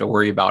actually have to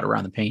worry about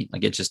around the paint.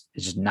 Like it's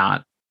just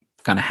not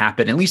going to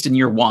happen, at least in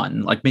year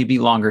one. Like maybe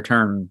longer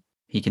term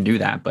he can do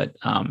that, but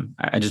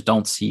I just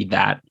don't see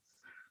that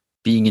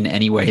being in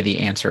any way the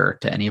answer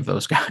to any of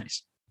those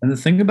guys. And the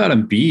thing about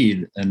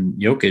Embiid and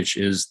Jokic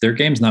is their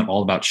game's not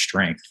all about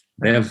strength.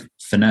 They have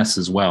finesse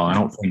as well. I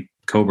don't think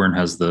Cockburn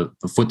has the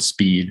foot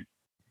speed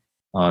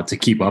to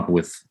keep up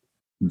with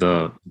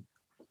the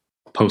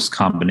post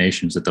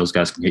combinations that those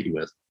guys can hit you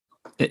with.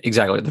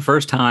 Exactly. The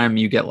first time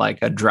you get like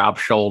a drop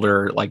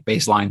shoulder, like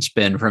baseline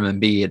spin from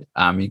Embiid,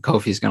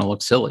 Kofi's going to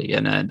look silly.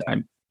 And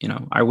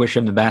I wish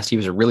him the best. He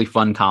was a really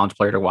fun college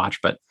player to watch,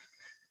 but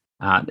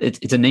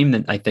it's a name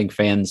that I think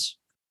fans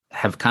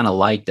have kind of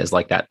liked as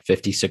like that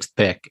 56th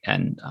pick.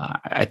 And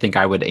I think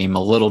I would aim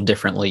a little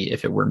differently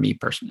if it were me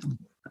personally.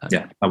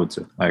 Yeah, I would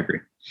too. I agree.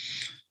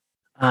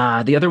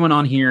 The other one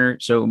on here,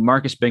 so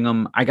Marcus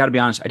Bingham, I got to be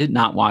honest, I did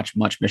not watch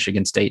much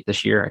Michigan State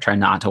this year. I try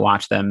not to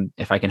watch them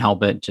if I can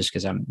help it, just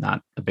because I'm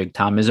not a big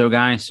Tom Izzo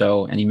guy.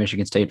 So any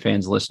Michigan State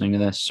fans listening to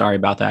this, sorry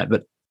about that.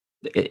 But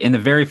in the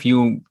very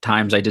few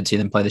times I did see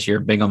them play this year,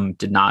 Bingham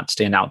did not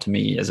stand out to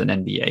me as an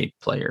NBA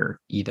player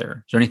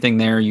either. Is there anything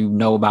there you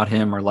know about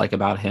him or like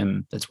about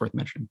him that's worth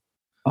mentioning?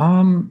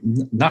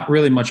 Not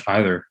really much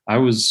either. I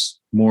was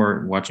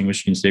more watching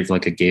Michigan State for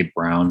like a Gabe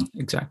Brown,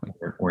 exactly,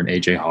 or an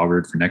AJ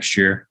Hoggard for next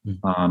year.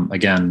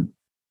 Again,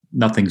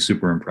 nothing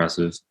super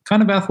impressive.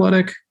 Kind of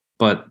athletic,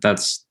 but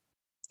that's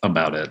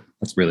about it.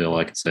 That's really all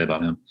I can say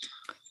about him.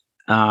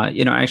 I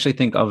actually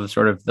think of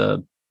sort of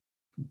a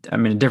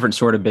different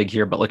sort of big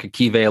here, but like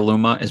Akive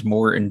Aluma is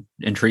more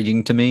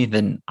intriguing to me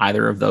than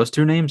either of those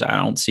two names. I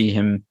don't see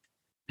him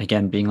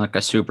again being like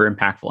a super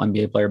impactful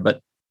NBA player, but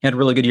he had a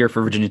really good year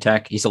for Virginia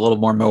Tech. He's a little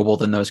more mobile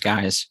than those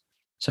guys.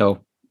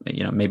 So,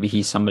 maybe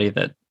he's somebody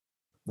that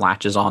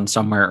latches on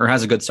somewhere or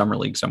has a good summer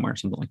league somewhere,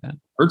 something like that.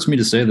 Hurts me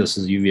to say this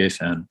as a UVA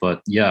fan,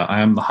 but yeah,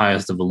 I am the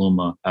highest of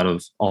Aluma out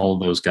of all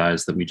of those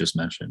guys that we just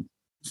mentioned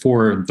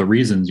for the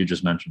reasons you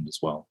just mentioned as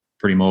well.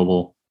 Pretty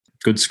mobile,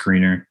 good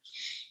screener,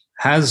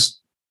 has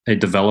a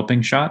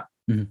developing shot.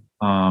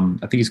 I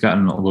think he's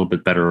gotten a little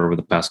bit better over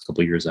the past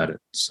couple of years at it.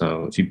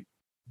 So if you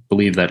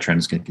believe that trend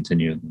is going to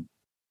continue, then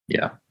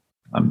yeah,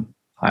 I'm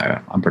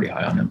pretty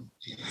high on him.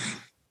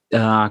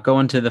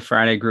 Going to the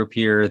Friday group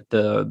here,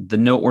 the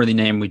noteworthy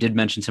name, we did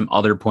mention some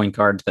other point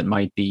guards that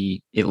might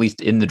be at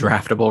least in the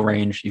draftable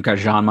range. You've got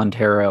Jean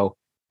Montero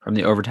from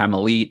the Overtime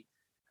Elite.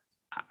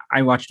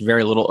 I watched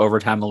very little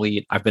Overtime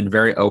Elite. I've been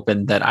very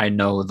open that I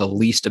know the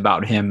least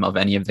about him of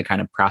any of the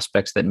kind of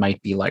prospects that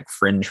might be like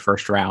fringe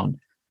first round.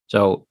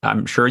 So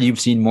I'm sure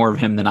you've seen more of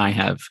him than I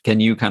have. Can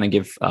you kind of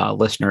give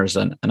listeners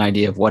an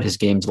idea of what his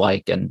game's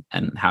like and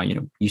how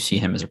you see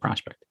him as a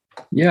prospect?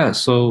 Yeah,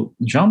 so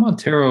Jean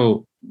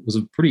Montero was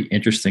a pretty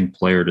interesting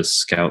player to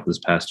scout this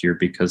past year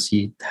because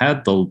he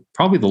had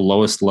probably the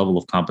lowest level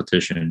of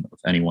competition of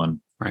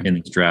anyone in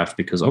this draft,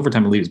 because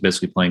Overtime Elite is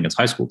basically playing against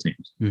high school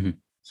teams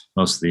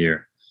most of the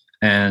year.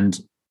 And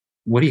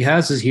what he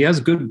has is he has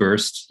good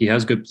burst, he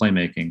has good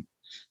playmaking,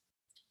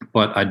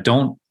 but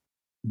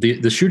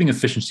the shooting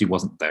efficiency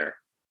wasn't there.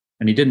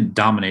 And he didn't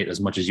dominate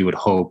as much as you would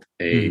hope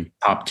a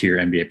top tier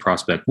NBA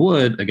prospect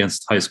would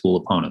against high school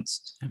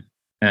opponents.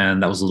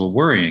 And that was a little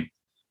worrying.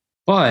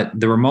 But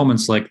there were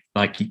moments like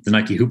the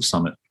Nike Hoop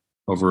Summit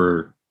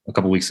over a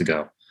couple weeks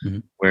ago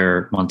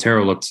where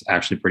Montero looked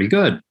actually pretty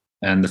good.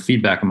 And the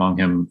feedback among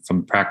him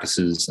from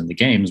practices and the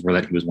games were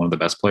that he was one of the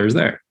best players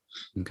there,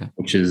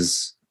 which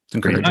is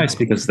pretty nice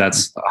because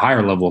that's a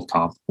higher level of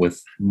comp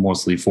with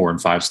mostly 4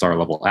 and 5 star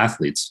level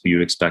athletes who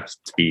you'd expect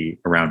to be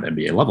around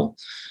NBA level.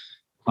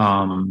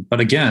 But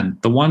again,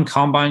 the one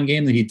combine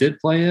game that he did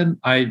play in,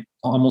 I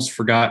almost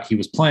forgot he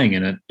was playing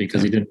in it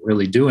because he didn't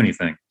really do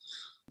anything.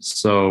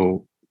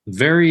 So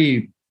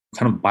very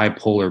kind of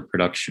bipolar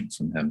production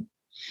from him.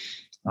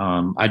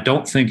 I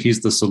don't think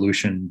he's the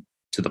solution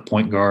to the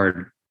point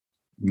guard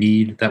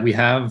need that we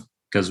have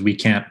because we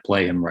can't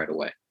play him right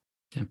away.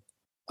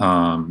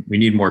 We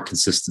need more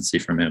consistency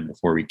from him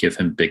before we give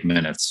him big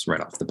minutes right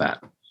off the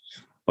bat.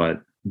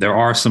 But there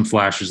are some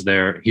flashes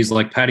there. He's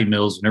like Patty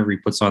Mills. Whenever he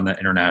puts on that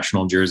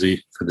international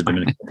jersey for the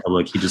Dominican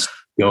Republic, he just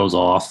goes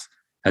off,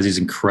 has these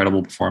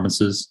incredible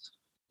performances,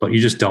 but you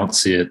just don't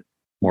see it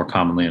more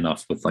commonly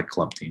enough with like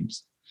club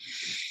teams.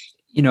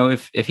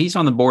 If he's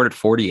on the board at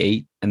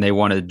 48 and they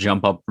want to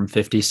jump up from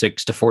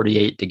 56 to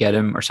 48 to get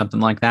him or something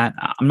like that,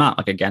 I'm not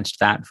like against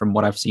that from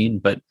what I've seen,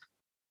 but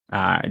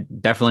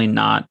definitely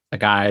not a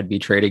guy I'd be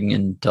trading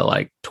into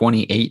like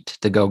 28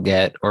 to go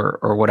get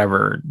or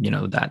whatever,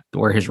 that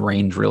where his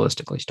range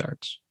realistically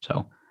starts.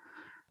 So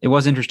it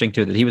was interesting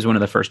too that he was one of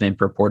the first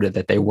names reported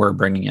that they were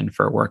bringing in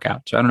for a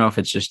workout. So I don't know if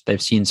it's just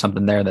they've seen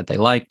something there that they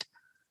liked.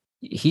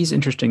 He's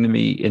interesting to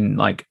me in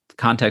like the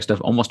context of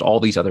almost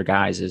all these other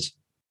guys. Is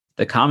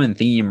the common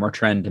theme or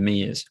trend to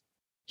me is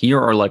here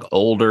are like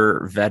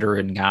older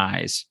veteran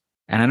guys.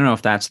 And I don't know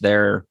if that's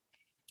their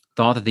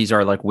thought that these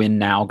are like win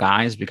now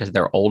guys because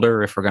they're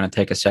older. If we're going to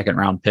take a second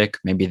round pick,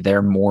 maybe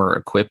they're more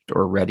equipped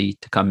or ready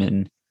to come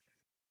in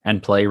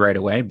and play right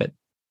away. But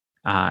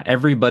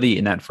everybody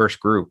in that first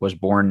group was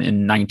born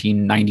in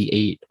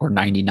 1998 or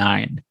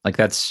 99. Like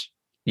that's,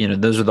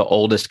 those are the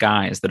oldest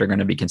guys that are going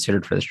to be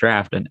considered for this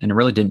draft. And it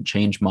really didn't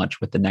change much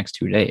with the next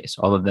 2 days,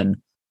 other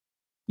than,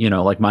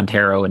 like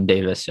Montero and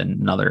Davis and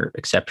another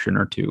exception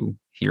or two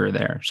here or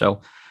there.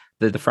 So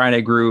the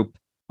Friday group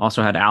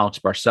also had Alex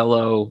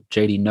Barcelo,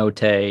 JD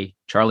Note,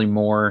 Charlie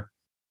Moore,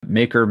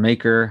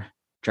 Maker,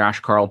 Josh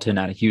Carlton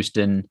out of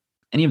Houston.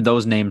 Any of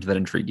those names that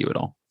intrigue you at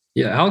all?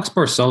 Yeah, Alex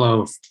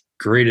Barcelo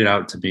graded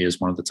out to me as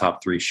one of the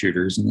top 3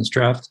 shooters in this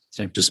draft.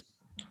 Same. Just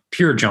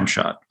pure jump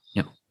shot.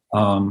 Yep.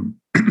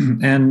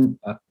 And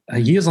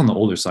he is on the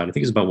older side. I think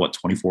he's about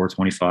 24,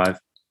 25.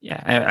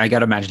 Yeah, I got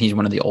to imagine he's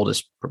one of the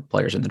oldest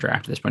players in the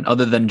draft at this point,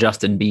 other than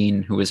Justin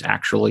Bean, who is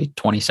actually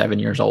 27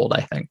 years old,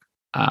 I think.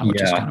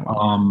 Which is kind of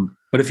wild.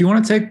 But if you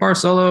want to take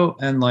Barcelo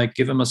and like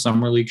give him a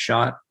summer league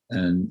shot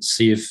and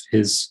see if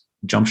his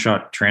jump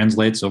shot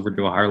translates over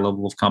to a higher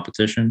level of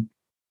competition,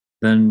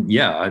 then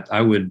yeah, I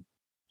would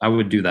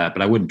do that,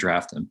 but I wouldn't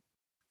draft him.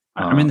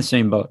 I'm in the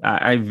same boat.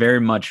 I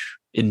very much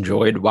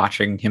enjoyed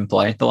watching him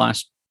play the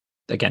last,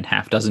 again,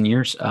 half dozen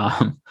years.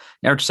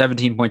 Averaged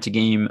 17 points a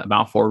game,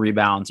 about 4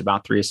 rebounds,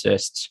 about 3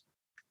 assists,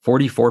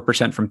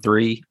 44% from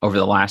 3 over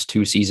the last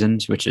 2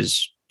 seasons, which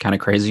is kind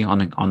of crazy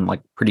on like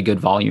pretty good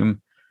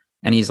volume.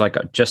 And he's like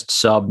a just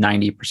sub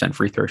 90%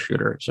 free throw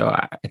shooter. So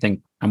I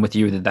think I'm with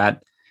you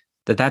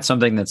that's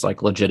something that's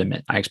like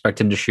legitimate. I expect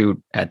him to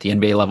shoot at the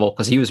NBA level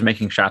because he was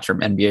making shots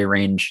from NBA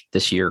range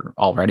this year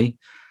already.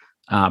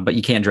 But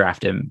you can't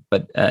draft him.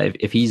 But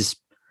if he's,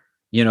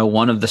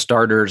 one of the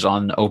starters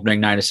on opening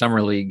night of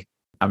Summer League,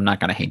 I'm not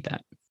going to hate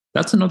that.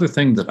 That's another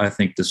thing that I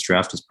think this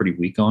draft is pretty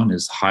weak on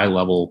is high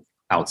level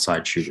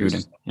outside shooters.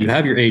 Shooting. You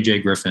have your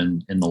AJ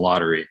Griffin in the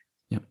lottery,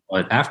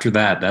 but after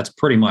that, that's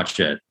pretty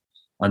much it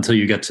until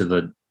you get to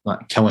the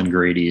Kellen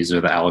Grady's or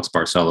the Alex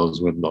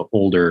Barcelos or the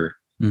older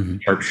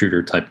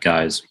sharpshooter type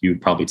guys. You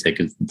would probably take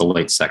the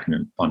late second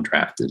and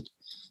undrafted.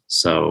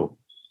 So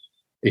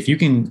if you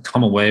can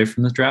come away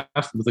from the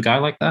draft with a guy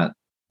like that,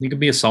 he could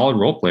be a solid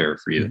role player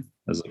for you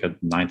as like a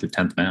 9th or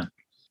 10th man.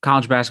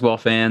 college basketball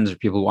fans or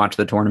people who watch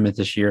the tournament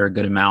this year, a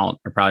good amount,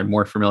 are probably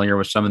more familiar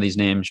with some of these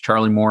names.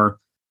 Charlie Moore,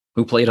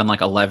 who played on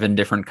like 11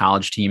 different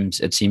college teams,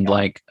 it seemed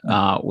like,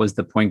 was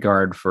the point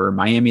guard for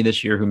Miami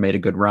this year, who made a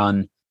good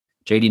run.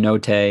 JD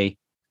Notae,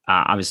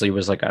 obviously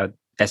was like a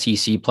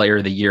SEC Player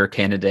of the Year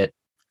candidate.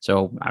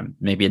 So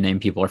maybe a name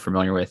people are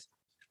familiar with.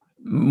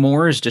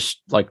 Moore is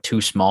just like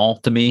too small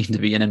to me to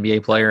be an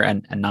NBA player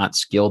and not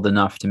skilled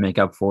enough to make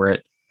up for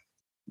it.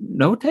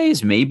 Notae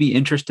is maybe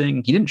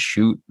interesting. He didn't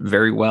shoot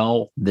very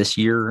well this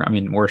year. I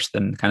mean, worse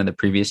than kind of the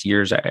previous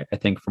years. I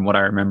think from what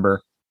I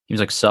remember, he was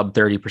like sub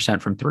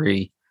 30% from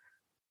three,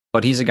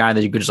 but he's a guy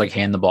that you could just like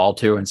hand the ball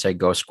to and say,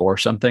 go score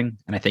something.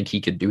 And I think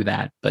he could do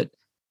that, but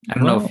I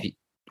don't know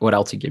what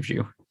else he gives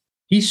you.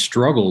 He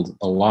struggled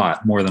a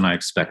lot more than I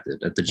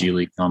expected at the G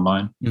League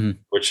Combine,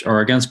 which are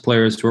against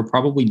players who are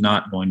probably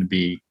not going to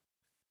be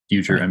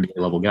future NBA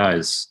level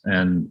guys.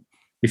 And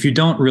if you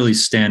don't really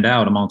stand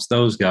out amongst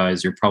those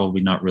guys, you're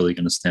probably not really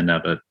going to stand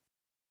out at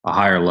a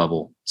higher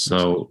level.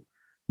 So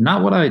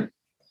not what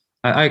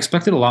I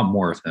expected a lot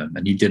more of him,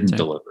 and he didn't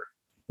deliver,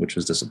 which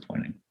was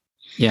disappointing.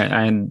 Yeah,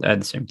 I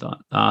had the same thought.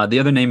 The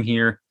other name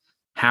here,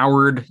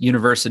 Howard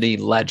University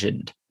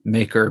legend,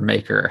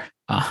 Maker.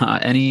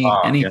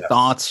 Any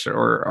thoughts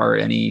or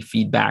any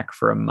feedback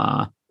from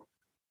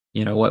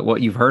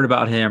what you've heard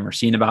about him or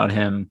seen about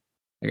him?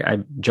 I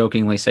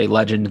jokingly say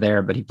legend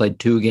there, but he played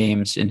 2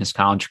 games in his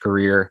college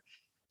career.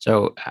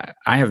 So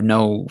I have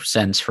no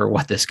sense for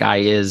what this guy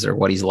is or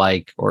what he's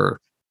like,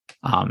 or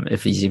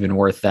if he's even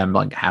worth them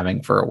like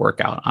having for a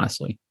workout,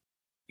 honestly.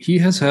 He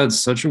has had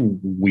such a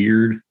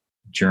weird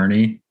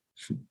journey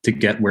to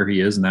get where he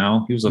is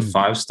now. He was a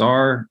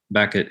 5-star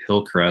back at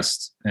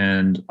Hillcrest,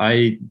 and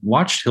I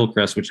watched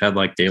Hillcrest, which had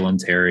like Dalen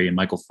Terry and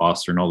Michael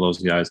Foster and all those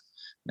guys,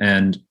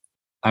 and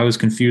I was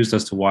confused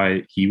as to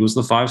why he was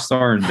the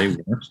 5-star and they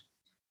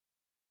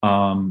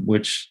weren't,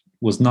 which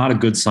was not a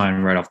good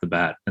sign right off the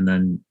bat. And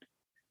then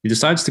he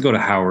decides to go to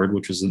Howard,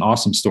 which was an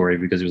awesome story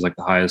because he was like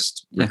the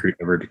highest recruit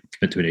ever to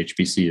commit to an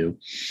HBCU.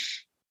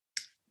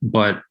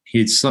 But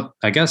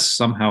I guess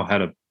somehow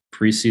had a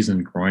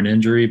preseason groin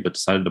injury, but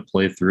decided to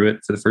play through it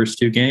for the first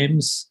 2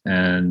 games,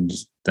 and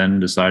then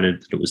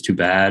decided that it was too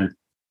bad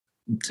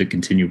to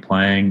continue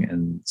playing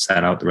and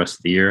sat out the rest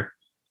of the year,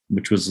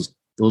 which was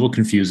a little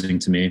confusing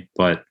to me.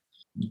 But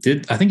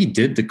I think he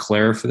did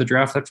declare for the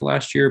draft after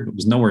last year, but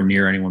was nowhere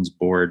near anyone's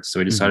board. So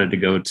he decided to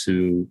go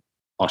to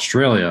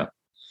Australia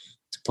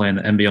to play in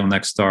the NBL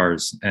Next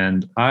Stars.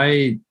 And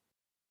I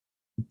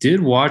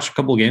did watch a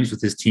couple of games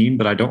with his team,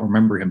 but I don't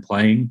remember him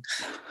playing.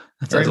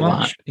 That's a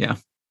lot. Yeah.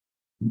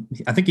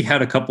 I think he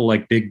had a couple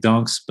like big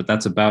dunks, but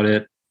that's about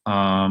it.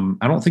 I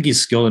don't think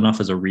he's skilled enough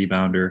as a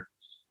rebounder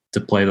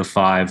to play the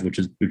 5, which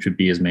would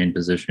be his main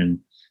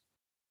position.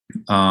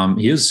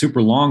 He is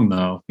super long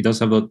though. He does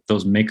have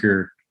those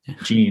Maker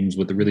genes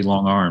with the really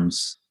long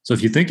arms. So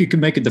if you think you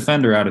can make a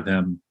defender out of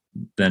him,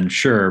 then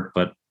sure.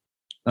 But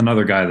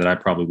another guy that I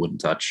probably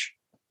wouldn't touch.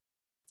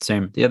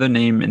 Same. The other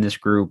name in this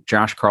group,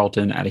 Josh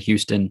Carlton out of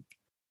Houston.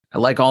 I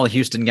like all the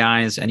Houston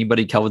guys.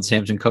 Anybody Kelvin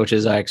Sampson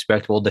coaches, I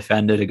expect will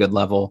defend at a good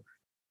level.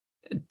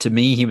 To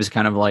me, he was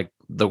kind of like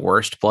the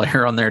worst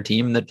player on their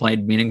team that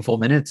played meaningful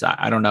minutes.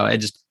 I don't know.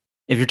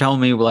 If you're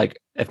telling me like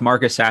if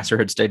Marcus Sasser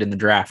had stayed in the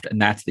draft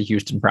and that's the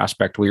Houston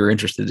prospect we were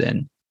interested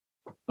in,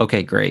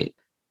 okay, great.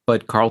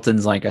 But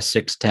Carlton's like a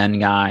 6'10"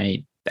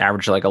 guy,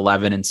 averaged like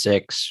 11 and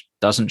 6,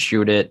 doesn't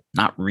shoot it,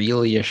 not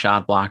really a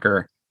shot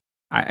blocker.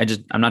 I'm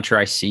not sure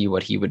I see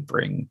what he would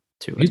bring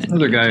to it. He's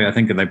another guy I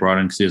think that they brought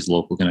in because he has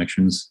local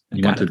connections.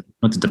 He went to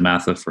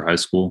DeMatha for high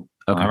school.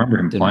 Okay. I remember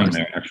him playing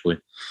there actually.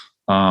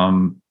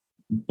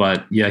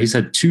 But yeah, he's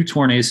had 2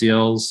 torn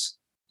ACLs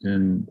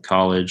in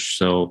college,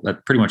 so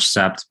that pretty much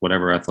sapped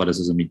whatever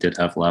athleticism he did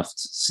have left.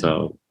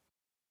 So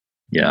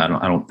yeah,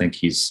 I don't think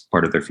he's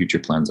part of their future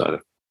plans either.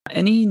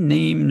 Any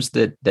names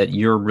that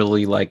you're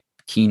really like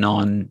keen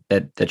on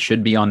that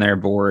should be on their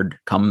board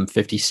come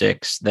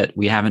 56 that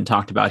we haven't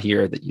talked about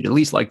here that you'd at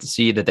least like to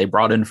see that they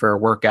brought in for a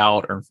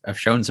workout or have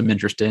shown some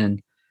interest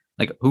in?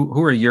 Like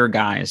who are your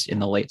guys in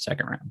the late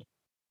second round?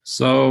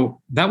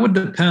 So that would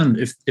depend.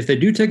 If they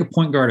do take a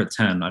point guard at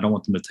 10, I don't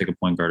want them to take a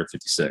point guard at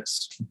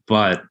 56.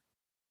 But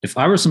if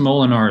Iverson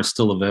Molinar is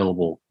still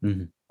available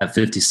at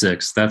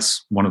 56,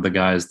 that's one of the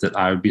guys that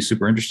I would be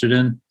super interested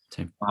in.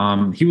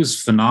 He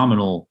was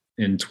phenomenal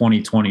in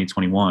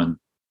 2020-21.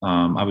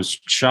 I was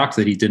shocked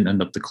that he didn't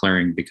end up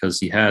declaring because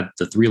he had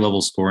the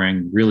 3-level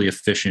scoring, really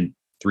efficient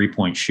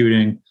 3-point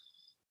shooting,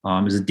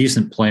 is a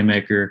decent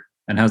playmaker,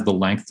 and has the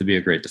length to be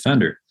a great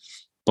defender.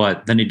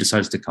 But then he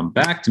decides to come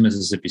back to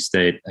Mississippi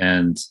State,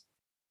 and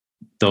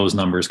those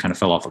numbers kind of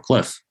fell off a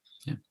cliff.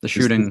 Yeah.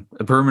 The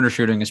perimeter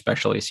shooting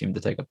especially seemed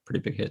to take a pretty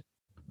big hit.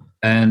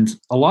 And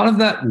a lot of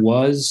that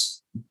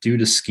was due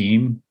to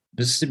scheme.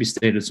 Mississippi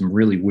State had some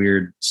really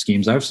weird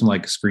schemes. I have some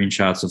like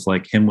screenshots of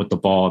like him with the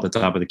ball at the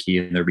top of the key,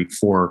 and there'd be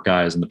 4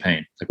 guys in the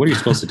paint. Like, what are you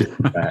supposed to do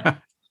with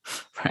that?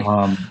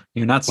 Right.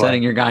 You're not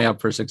setting your guy up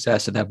for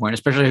success at that point,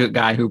 especially a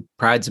guy who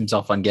prides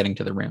himself on getting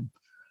to the rim.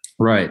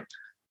 Right.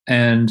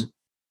 And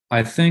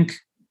I think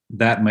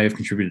that may have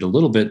contributed a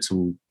little bit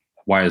to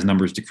why his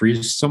numbers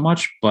decreased so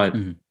much, but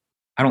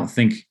I don't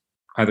think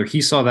either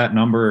he saw that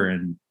number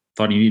and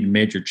thought he needed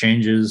major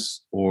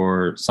changes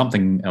or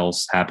something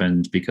else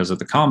happened, because at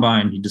the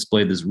combine, he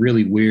displayed this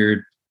really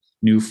weird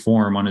new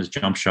form on his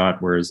jump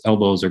shot where his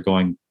elbows are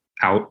going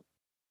out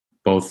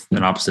both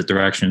in opposite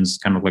directions,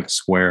 kind of like a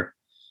square.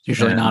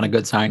 Usually not a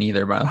good sign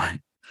either, by the way.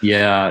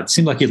 Yeah, it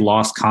seemed like he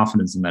lost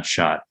confidence in that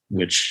shot,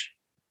 which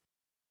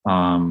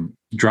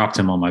dropped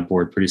him on my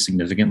board pretty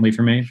significantly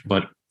for me.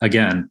 But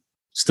again,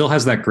 still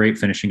has that great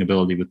finishing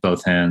ability with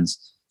both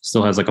hands.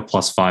 Still has like a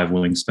 +5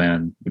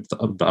 wingspan with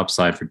the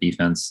upside for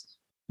defense.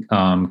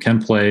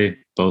 Can play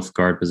both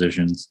guard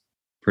positions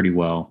pretty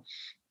well.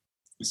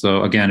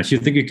 So again, if you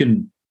think you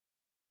can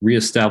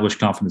reestablish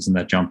confidence in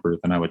that jumper,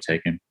 then I would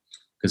take him,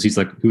 because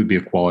he would be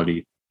a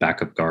quality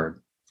backup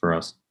guard for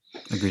us.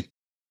 Agreed.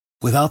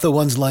 Without the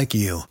ones like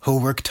you who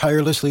work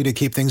tirelessly to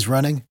keep things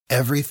running,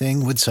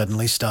 everything would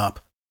suddenly stop.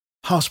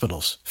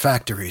 Hospitals,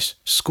 factories,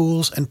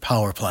 schools, and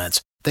power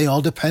plants, they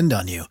all depend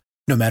on you.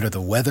 No matter the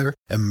weather,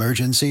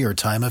 emergency, or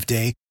time of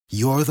day,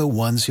 you're the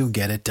ones who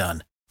get it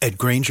done. At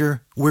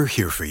Grainger, we're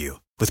here for you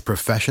with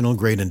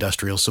professional-grade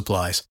industrial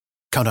supplies.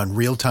 Count on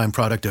real-time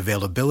product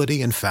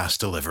availability and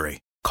fast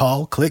delivery.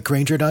 Call,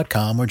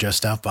 clickgrainger.com, or just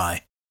stop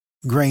by.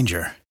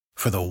 Grainger,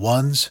 for the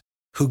ones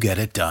who get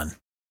it done.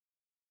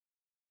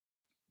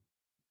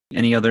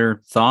 Any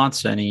other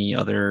thoughts? Any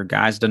other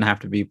guys? Doesn't have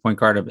to be point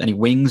guard. Any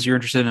wings you're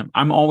interested in?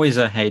 I'm always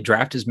hey,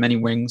 draft as many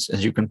wings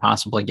as you can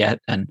possibly get.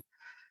 And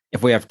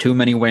if we have too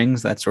many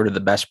wings, that's sort of the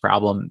best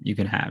problem you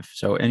can have.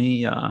 So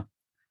any,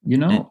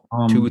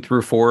 2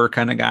 through 4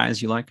 kind of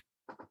guys you like?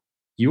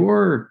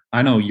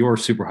 I know you're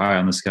super high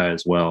on this guy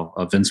as well.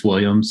 Vince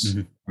Williams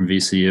from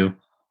VCU.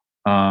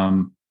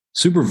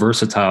 Super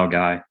versatile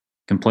guy,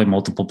 can play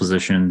multiple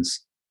positions,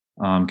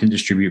 can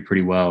distribute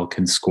pretty well,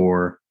 can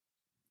score.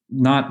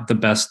 Not the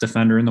best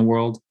defender in the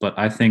world, but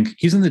I think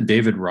he's in the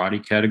David Roddy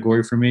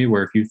category for me,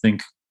 where if you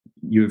think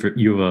you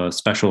have a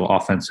special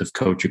offensive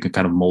coach, you can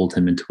kind of mold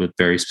him into a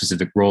very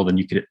specific role, then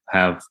you could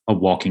have a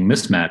walking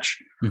mismatch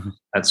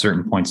at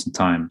certain points in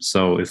time.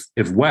 So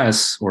if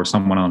Wes or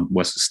someone on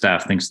Wes's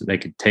staff thinks that they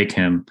could take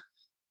him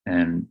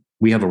and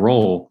we have a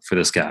role for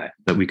this guy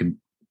that we could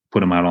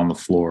put him out on the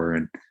floor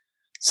and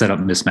set up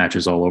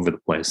mismatches all over the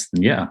place,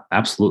 then yeah,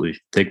 absolutely.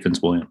 Take Vince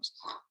Williams.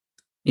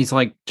 He's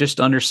like just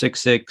under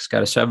 6'6",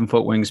 got a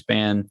 7-foot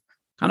wingspan,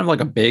 kind of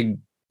like a big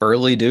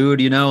burly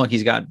dude, like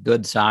he's got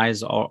good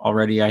size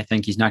already. I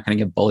think he's not going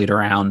to get bullied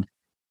around.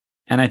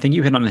 And I think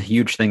you hit on a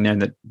huge thing there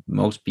that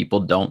most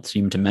people don't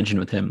seem to mention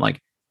with him. Like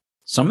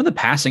some of the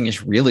passing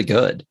is really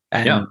good.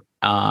 And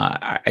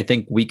I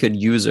think we could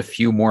use a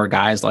few more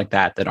guys like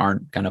that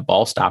aren't kind of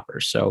ball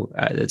stoppers. So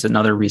it's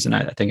another reason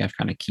I think I've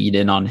kind of keyed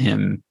in on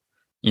him,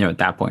 at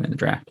that point in the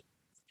draft.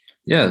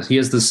 Yeah, he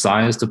has the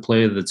size to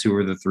play the 2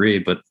 or the 3,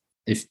 but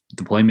if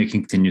the playmaking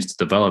continues to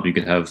develop, you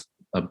could have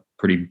a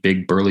pretty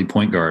big burly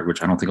point guard,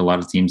 which I don't think a lot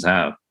of teams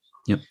have.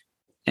 Yep.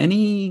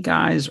 Any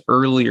guys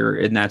earlier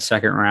in that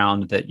second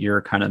round that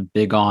you're kind of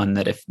big on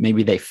that if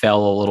maybe they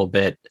fell a little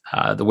bit,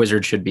 the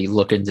Wizards should be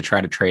looking to try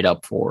to trade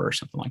up for or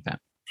something like that?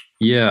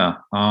 Yeah.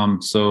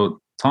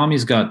 So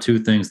Tommy's got 2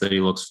 things that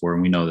he looks for,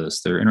 and we know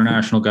this. They're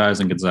international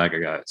guys and Gonzaga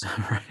guys.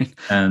 Right.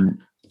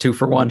 And 2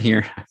 for 1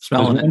 here.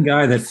 Smelling one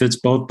guy that fits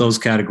both those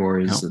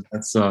categories. Nope.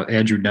 That's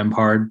Andrew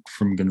Nembhard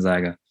from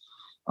Gonzaga.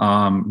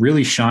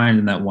 Really shined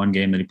in that one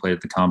game that he played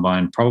at the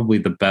combine. Probably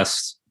the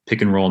best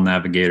pick and roll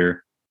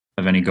navigator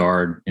of any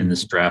guard in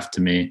this draft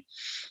to me.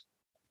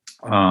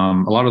 A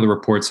lot of the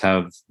reports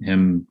have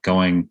him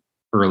going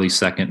early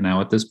second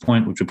now at this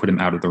point, which would put him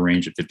out of the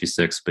range at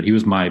 56. But he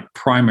was my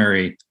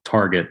primary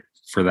target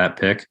for that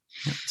pick.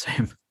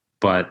 Same.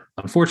 But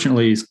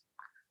unfortunately,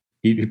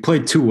 he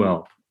played too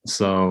well.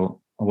 So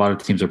a lot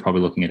of teams are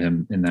probably looking at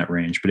him in that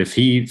range. But if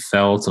he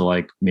fell to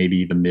like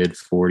maybe the mid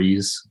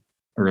 40s,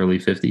 early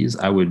 50s,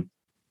 I would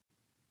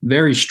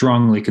very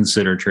strongly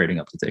consider trading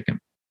up to take him.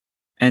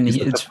 And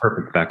it's a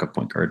perfect backup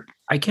point guard.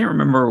 I can't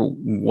remember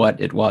what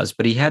it was,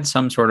 but he had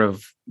some sort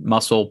of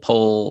muscle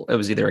pull. It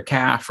was either a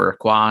calf or a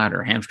quad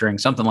or hamstring,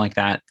 something like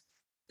that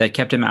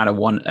kept him out of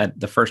one at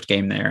the first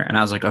game there. And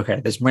I was like,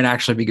 okay, this might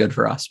actually be good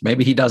for us.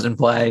 Maybe he doesn't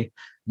play.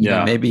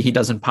 Maybe he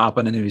doesn't pop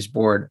on a news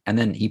board. And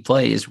then he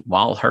plays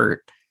while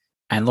hurt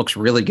and looks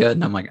really good.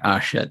 And I'm like, oh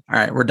shit. All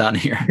right, we're done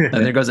here.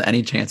 And there goes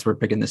any chance we're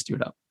picking this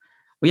dude up.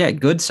 But yeah,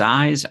 good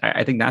size.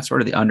 I think that's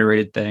sort of the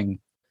underrated thing.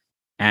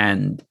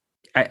 And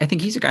I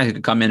think he's a guy who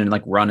could come in and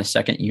like run a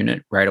second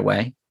unit right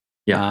away.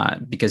 Yeah.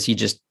 Because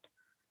he's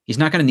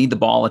not going to need the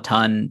ball a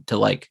ton to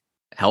like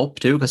help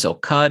too, because he'll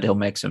cut, he'll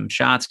make some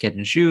shots, catch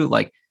and shoot.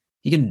 Like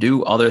he can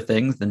do other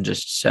things than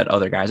just set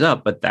other guys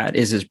up, but that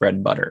is his bread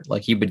and butter.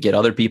 Like he would get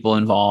other people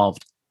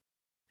involved.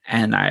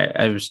 And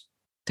I was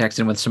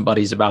texting with some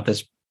buddies about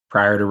this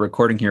prior to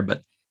recording here,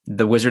 but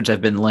the Wizards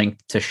have been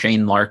linked to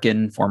Shane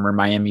Larkin, former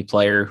Miami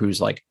player, who's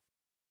like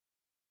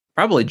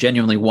probably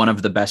genuinely one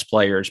of the best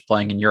players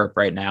playing in Europe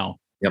right now.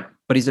 Yep.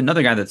 But he's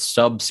another guy that's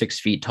sub 6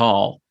 feet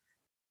tall.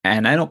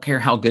 And I don't care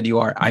how good you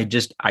are. I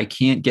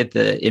can't get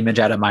the image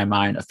out of my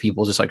mind of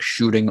people just like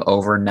shooting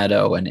over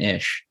Neto and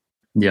Ish.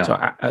 Yeah. So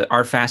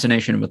our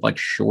fascination with like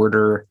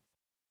shorter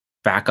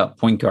backup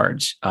point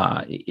guards,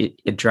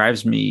 it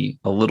drives me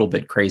a little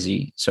bit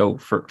crazy. So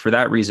for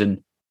that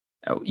reason,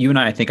 you and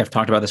I think I've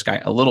talked about this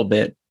guy a little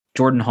bit.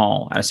 Jordan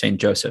Hall out of St.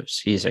 Joseph's.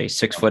 He's a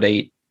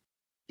 6'8"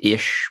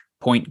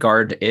 point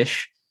guard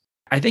ish.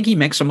 I think he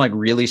makes some like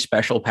really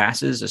special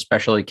passes,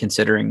 especially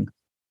considering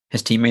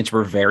his teammates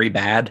were very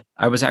bad.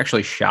 I was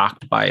actually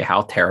shocked by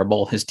how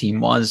terrible his team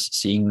was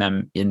seeing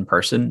them in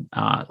person.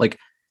 Like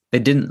they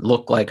didn't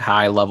look like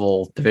high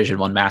level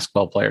Division I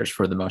basketball players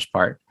for the most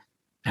part.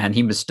 And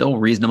he was still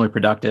reasonably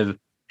productive,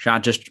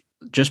 shot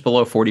just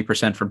below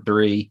 40% from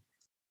three,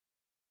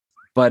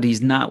 but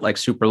he's not like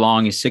super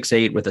long. He's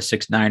 6'8" with a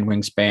 6'9"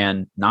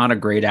 wingspan, not a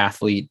great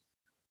athlete,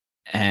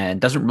 and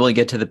doesn't really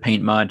get to the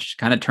paint much,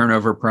 kind of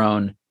turnover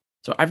prone.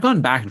 So I've gone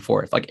back and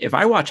forth. Like if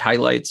I watch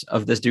highlights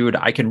of this dude,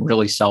 I can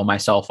really sell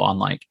myself on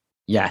like,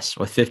 yes,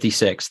 with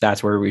 56,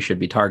 that's where we should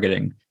be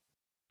targeting.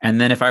 And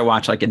then if I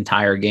watch like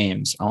entire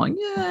games, I'm like,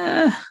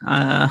 yeah,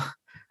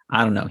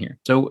 I don't know here.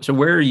 So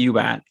where are you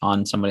at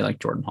on somebody like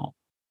Jordan Hall?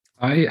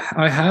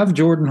 I have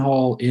Jordan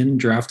Hall in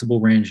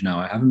draftable range now.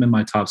 I have him in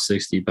my top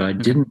 60, but I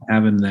didn't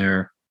have him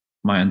there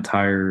my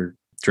entire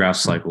draft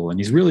cycle. And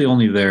he's really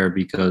only there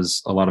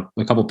because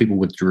a couple people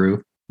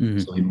withdrew.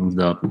 So he moved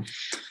up.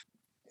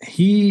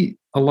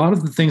 A lot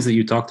of the things that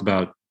you talked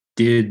about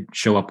did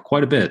show up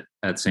quite a bit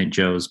at St.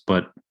 Joe's,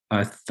 but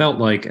I felt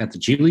like at the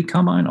G League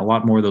Combine, a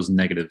lot more of those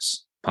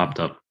negatives popped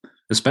up,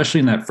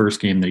 especially in that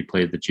first game that he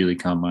played the G League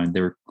Combine.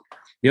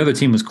 The other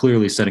team was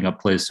clearly setting up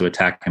plays to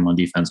attack him on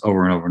defense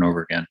over and over and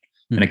over again,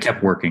 and it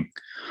kept working.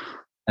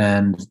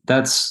 And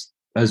that's,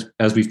 as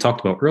we've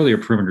talked about earlier,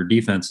 perimeter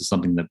defense is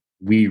something that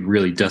we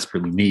really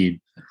desperately need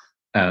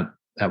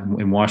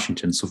in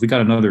Washington. So if we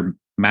got another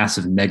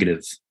massive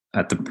negative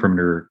at the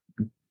perimeter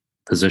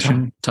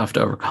position, tough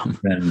to overcome,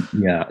 then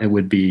yeah, it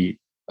would be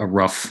a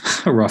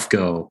rough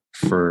go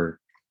for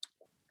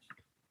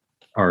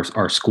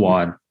our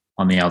squad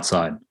on the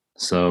outside.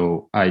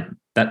 So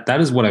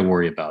that is what I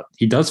worry about.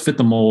 He does fit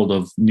the mold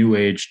of new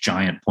age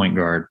giant point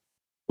guard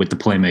with the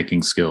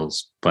playmaking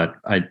skills, but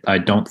I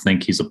don't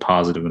think he's a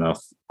positive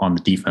enough on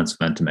the defensive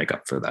end to make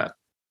up for that.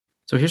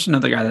 So here's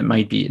another guy that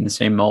might be in the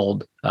same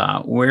mold.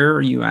 Where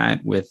are you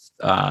at with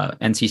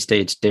NC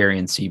State's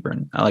Darian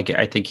Sebrin?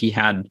 I think he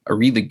had a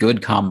really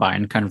good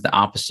combine, kind of the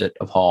opposite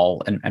of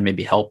Hall, and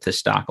maybe helped his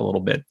stock a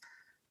little bit.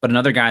 But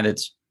another guy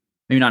that's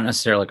maybe not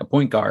necessarily like a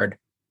point guard,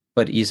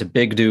 but he's a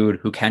big dude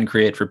who can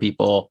create for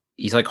people.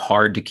 He's like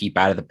hard to keep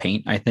out of the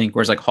paint, I think.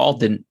 Whereas like Hall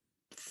didn't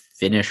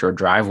finish or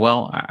drive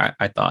well.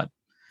 I thought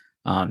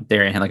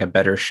Darian had like a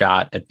better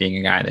shot at being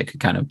a guy that could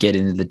kind of get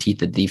into the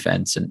teeth of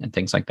defense and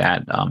things like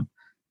that.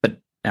 But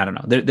I don't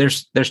know.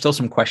 There's still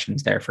some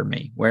questions there for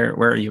me. Where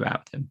are you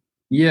at with him?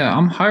 Yeah,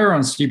 I'm higher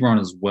on Sebron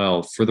as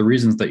well for the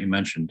reasons that you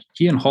mentioned.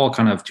 He and Hall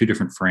kind of have two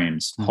different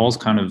frames. Hall's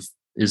kind of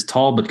is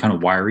tall but kind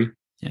of wiry.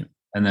 Yeah.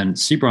 And then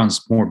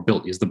Sebron's more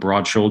built. He has the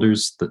broad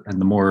shoulders and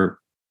the more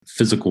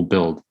physical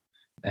build.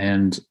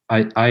 And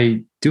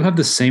I do have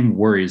the same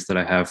worries that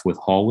I have with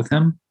Hall with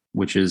him,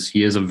 which is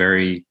he is a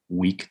very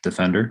weak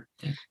defender.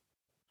 Yeah.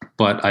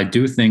 But I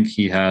do think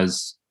he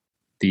has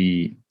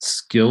the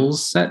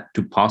skills set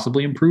to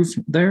possibly improve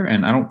there.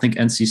 And I don't think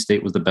NC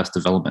State was the best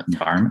development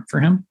environment for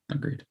him.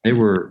 Agreed. They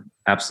were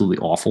absolutely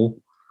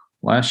awful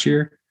last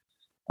year.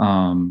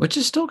 Which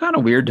is still kind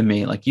of weird to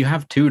me. Like you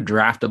have two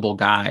draftable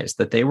guys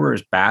that they were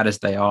as bad as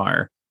they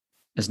are.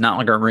 It's not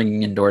like a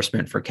ringing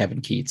endorsement for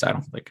Kevin Keats, I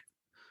don't think.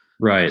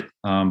 Right.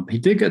 He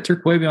did get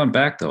Terquavion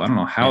back though. I don't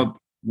know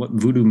what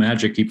voodoo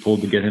magic he pulled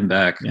to get him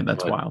back. Yeah,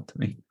 that's wild to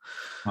me.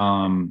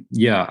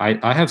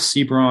 I have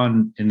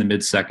Sebron in the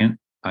mid second.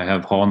 I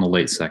have Hall in the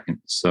late second.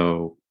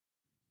 So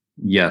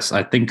yes,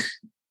 I think,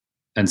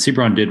 and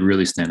Sebron did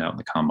really stand out in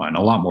the combine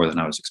a lot more than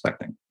I was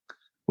expecting,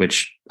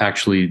 which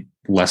actually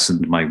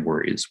lessened my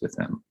worries with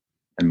him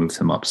and moved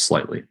him up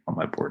slightly on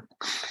my board.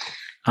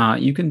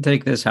 You can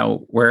take this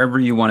wherever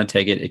you want to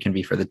take it. It can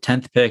be for the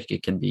 10th pick.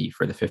 It can be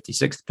for the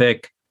 56th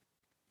pick.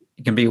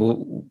 It can be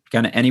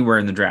kind of anywhere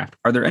in the draft.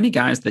 Are there any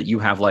guys that you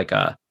have like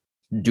a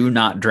do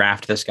not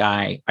draft this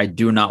guy? I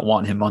do not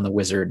want him on the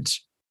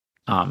Wizards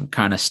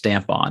kind of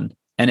stamp on.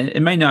 And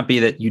it may not be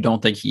that you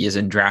don't think he is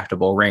in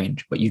draftable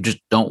range, but you just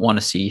don't want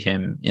to see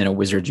him in a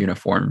Wizards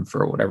uniform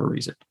for whatever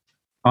reason.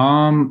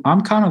 I'm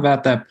kind of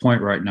at that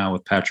point right now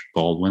with Patrick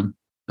Baldwin.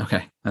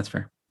 Okay, that's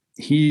fair.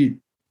 He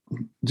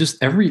just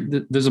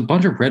there's a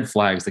bunch of red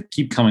flags that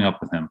keep coming up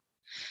with him.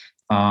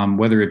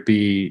 Whether it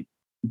be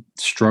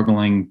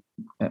struggling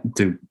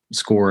to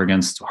score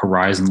against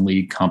Horizon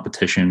League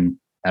competition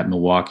at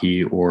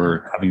Milwaukee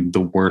or having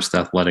the worst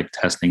athletic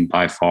testing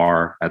by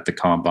far at the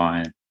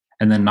combine,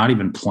 and then not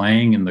even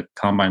playing in the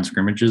combine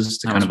scrimmages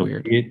to kind of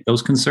alleviate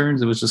those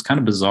concerns. It was just kind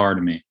of bizarre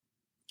to me.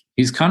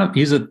 He's a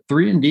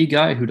 3-and-D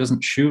guy who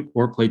doesn't shoot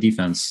or play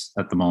defense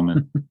at the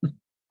moment.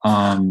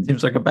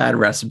 Seems like a bad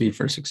recipe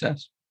for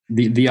success.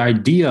 The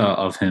idea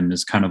of him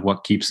is kind of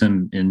what keeps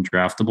him in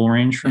draftable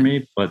range for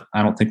me, but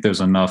I don't think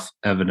there's enough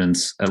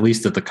evidence, at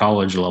least at the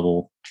college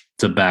level,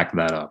 to back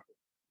that up.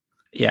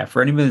 Yeah,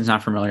 for anybody that's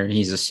not familiar,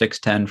 he's a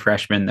 6'10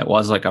 freshman that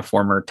was like a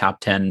former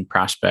top 10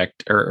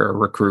 prospect or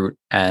recruit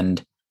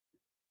and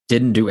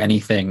didn't do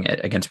anything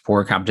against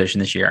poor competition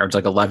this year. Averaged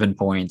like 11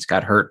 points,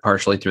 got hurt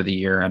partially through the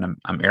year. And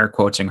I'm air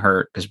quoting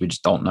hurt because we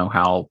just don't know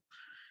how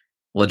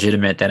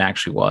legitimate that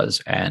actually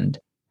was. And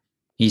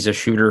he's a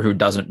shooter who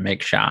doesn't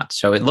make shots.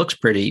 So it looks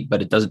pretty,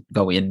 but it doesn't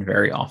go in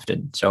very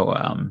often.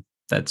 So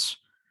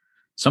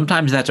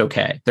sometimes that's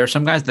okay. There are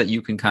some guys that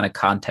you can kind of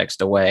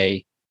context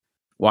away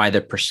why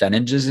the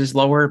percentages is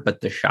lower,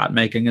 but the shot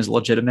making is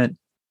legitimate.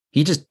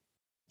 He just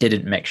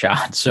didn't make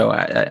shots. So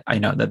I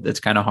know that it's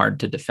kind of hard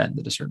to defend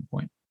at a certain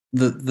point.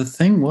 The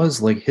thing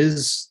was like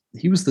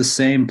he was the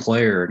same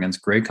player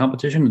against great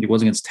competition, and he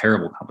was against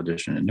terrible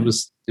competition. And it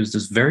was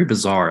just very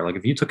bizarre. Like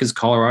if you took his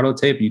Colorado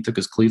tape and you took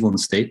his Cleveland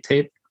State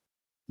tape,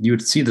 you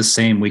would see the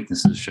same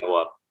weaknesses show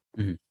up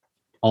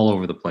all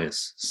over the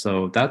place.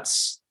 So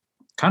that's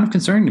kind of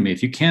concerning to me.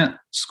 If you can't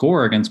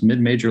score against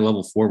mid-major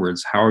level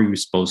forwards, how are you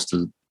supposed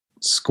to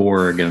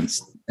score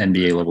against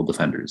NBA level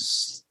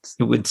defenders?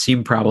 It would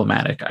seem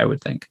problematic, I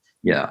would think.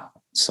 Yeah.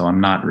 So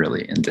I'm not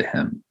really into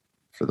him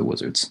for the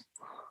Wizards.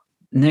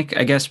 Nick,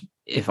 I guess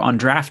if on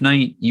draft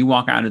night you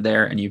walk out of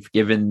there and you've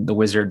given the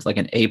Wizards like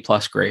an A+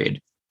 grade,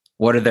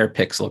 what do their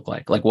picks look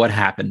like? Like what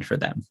happened for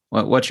them?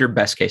 What's your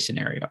best case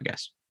scenario, I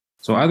guess?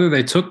 So either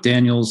they took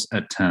Daniels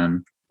at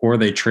 10 or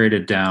they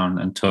traded down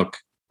and took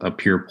a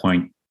pure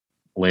point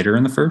later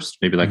in the first,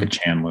 maybe like a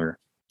Chandler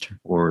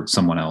or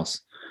someone else.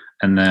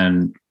 And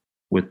then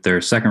with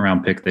their second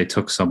round pick, they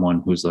took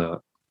someone who's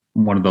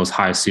one of those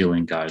high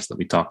ceiling guys that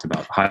we talked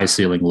about, high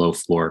ceiling, low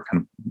floor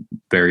kind of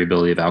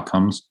variability of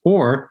outcomes.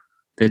 Or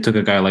they took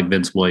a guy like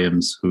Vince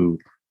Williams who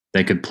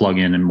they could plug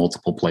in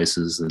multiple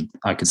places. And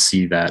I could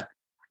see that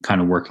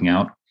kind of working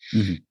out.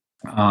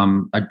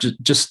 I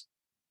just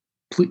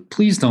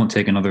please don't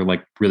take another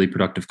like really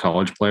productive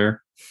college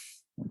player.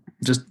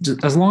 Just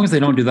as long as they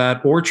don't do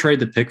that or trade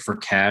the pick for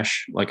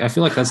cash. Like, I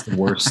feel like that's the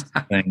worst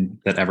thing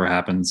that ever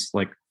happens.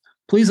 Like,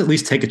 please at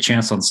least take a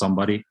chance on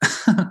somebody.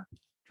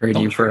 Trade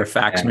you for a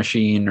fax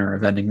machine or a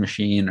vending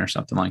machine or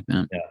something like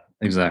that. Yeah,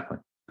 exactly.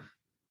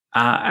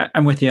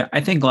 I'm with you.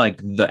 I think like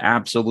the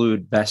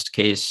absolute best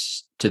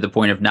case to the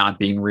point of not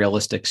being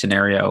realistic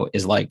scenario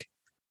is like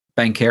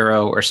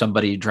Banchero or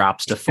somebody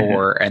drops to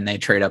 4 and they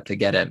trade up to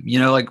get him. You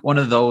know, like one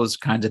of those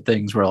kinds of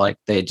things where like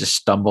they just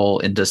stumble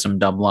into some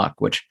dumb luck,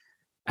 which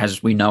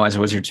as we know as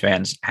Wizards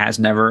fans has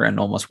never and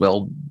almost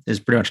will is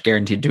pretty much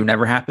guaranteed to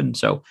never happen.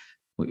 So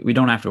we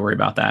don't have to worry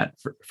about that.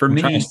 For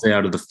me, trying to stay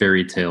out of the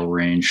fairy tale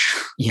range.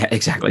 Yeah,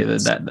 exactly.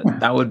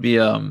 That would be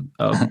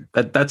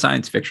that's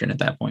science fiction at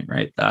that point,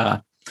 right?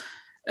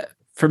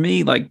 For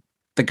me, like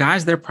the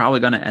guys they're probably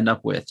going to end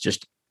up with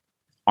just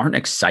aren't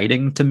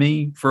exciting to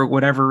me for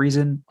whatever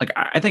reason. Like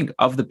I think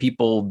of the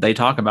people they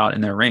talk about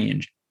in their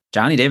range,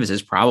 Johnny Davis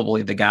is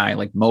probably the guy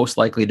like most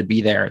likely to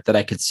be there that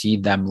I could see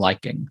them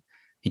liking.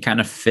 He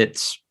kind of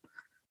fits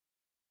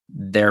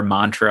their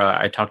mantra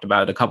I talked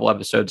about a couple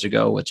episodes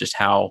ago with just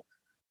how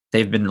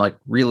they've been like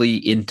really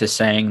into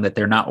saying that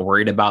they're not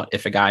worried about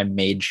if a guy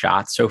made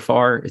shots so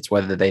far. It's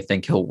whether they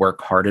think he'll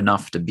work hard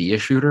enough to be a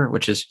shooter,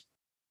 which is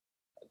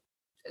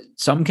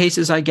some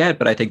cases I get,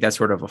 but I think that's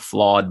sort of a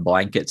flawed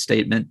blanket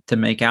statement to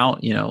make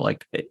out. You know,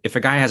 like if a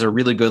guy has a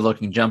really good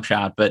looking jump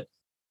shot, but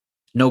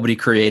nobody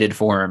created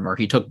for him or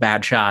he took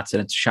bad shots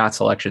and it's a shot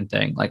selection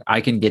thing, like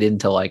I can get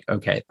into like,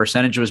 okay,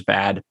 percentage was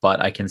bad,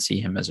 but I can see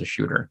him as a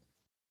shooter.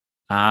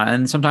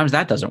 And sometimes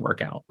that doesn't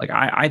work out. Like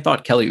I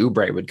thought Kelly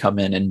Oubre would come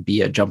in and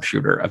be a jump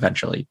shooter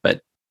eventually,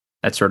 but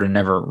that sort of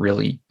never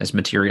really has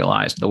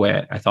materialized the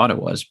way I thought it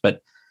was.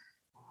 But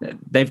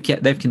they've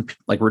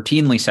like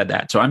routinely said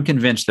that. So I'm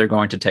convinced they're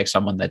going to take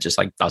someone that just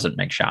like doesn't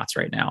make shots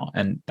right now.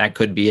 And that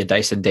could be a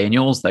Dyson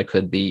Daniels. That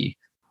could be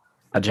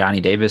a Johnny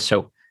Davis.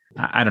 So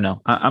I don't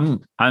know.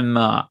 I'm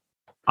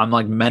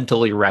like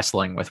mentally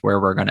wrestling with where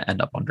we're going to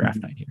end up on draft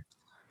night here.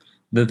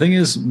 The thing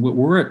is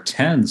we're at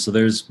 10. So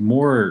there's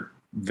more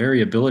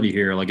variability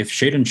here. Like if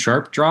Shaedon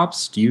Sharpe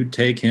drops, do you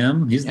take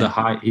him? He's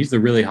the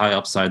really high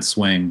upside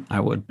swing.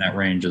 I would in that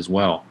range as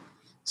well.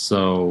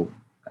 So,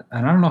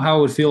 and I don't know how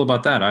I would feel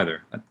about that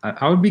either.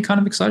 I would be kind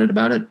of excited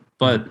about it,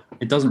 but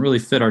it doesn't really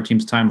fit our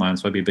team's timeline.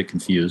 So I'd be a bit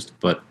confused,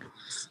 but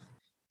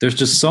there's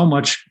just so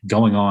much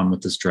going on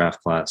with this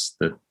draft class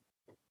that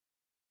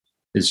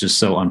is just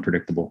so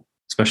unpredictable,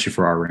 especially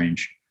for our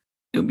range.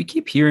 We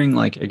keep hearing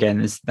like,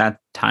 again, it's that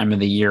time of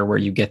the year where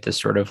you get this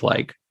sort of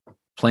like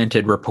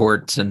planted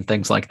reports and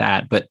things like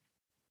that. But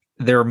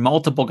there are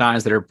multiple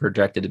guys that are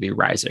projected to be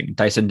rising.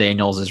 Dyson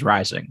Daniels is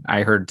rising.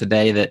 I heard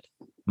today that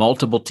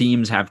multiple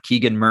teams have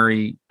Keegan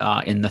Murray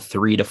in the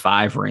 3 to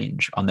 5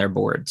 range on their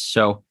boards.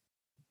 So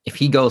if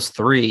he goes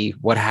 3,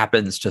 what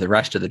happens to the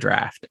rest of the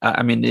draft?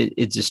 I mean,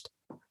 it just,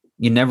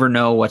 you never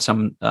know what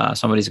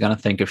somebody's going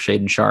to think of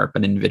Shaedon Sharpe,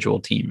 an individual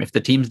team. If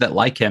the teams that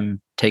like him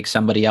take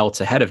somebody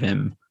else ahead of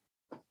him,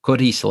 could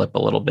he slip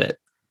a little bit?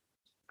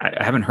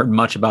 I haven't heard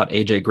much about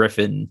AJ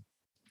Griffin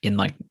in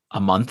like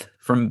a month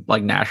from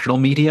like national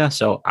media.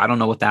 So I don't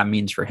know what that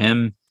means for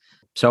him.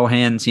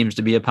 Sohan seems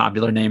to be a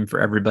popular name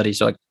for everybody.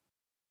 So like,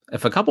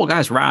 if a couple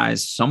guys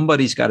rise,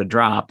 somebody's got to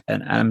drop.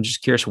 And I'm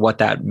just curious what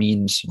that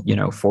means,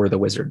 for the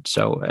Wizards.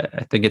 So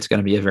I think it's going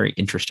to be a very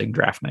interesting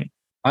draft night.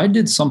 I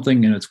did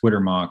something in a Twitter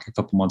mock a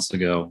couple months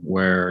ago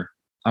where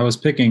I was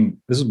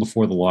picking, this is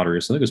before the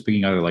lottery, so I think I was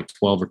picking either like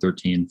 12 or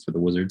 13 for the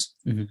Wizards.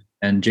 Mm-hmm.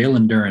 And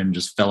Jalen Duren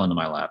just fell into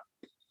my lap.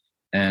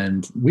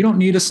 And we don't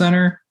need a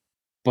center,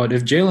 but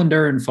if Jalen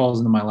Duren falls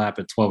into my lap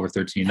at 12 or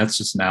 13, that's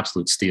just an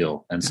absolute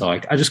steal. And so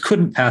I just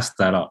couldn't pass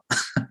that up.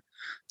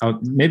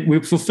 Maybe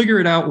we'll figure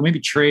it out. We'll maybe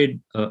trade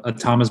a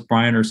Thomas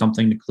Bryant or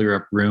something to clear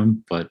up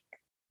room. But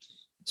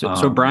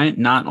so Bryant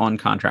not on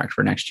contract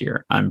for next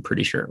year, I'm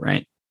pretty sure,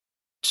 right?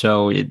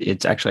 So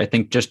it's actually, I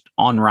think, just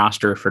on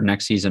roster for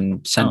next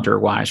season, center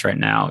wise right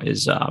now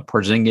is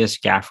Porzingis,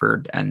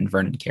 Gafford, and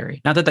Vernon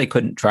Carey. Not that they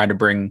couldn't try to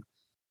bring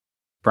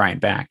Bryant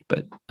back,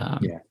 but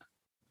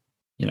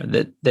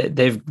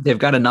they've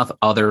got enough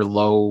other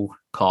low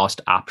cost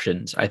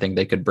options. I think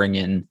they could bring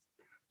in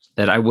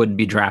that I wouldn't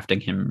be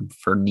drafting him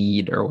for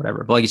need or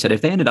whatever. But like you said,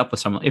 if they ended up with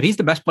someone, if he's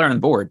the best player on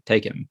the board,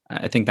 take him.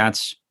 I think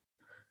that's.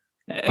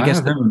 I guess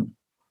have him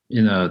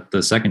in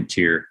the second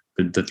tier.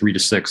 The 3 to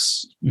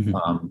 6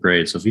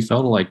 grade. So if he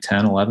fell to like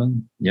 10,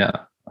 11,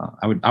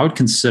 I would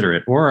consider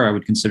it, or I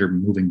would consider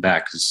moving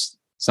back because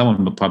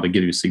someone will probably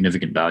give you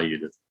significant value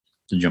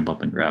to jump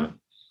up and grab it.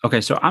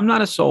 Okay, so I'm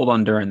not as sold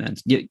on Duren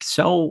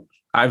then.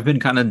 I've been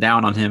kind of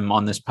down on him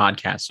on this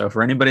podcast. So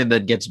for anybody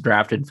that gets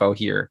draft info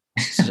here,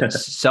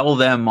 sell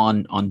them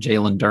on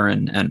Jalen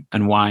Duren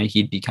and why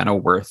he'd be kind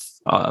of worth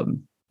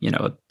the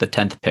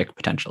 10th pick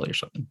potentially or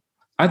something.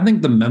 I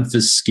think the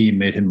Memphis scheme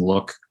made him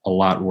look a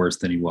lot worse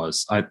than he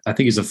was. I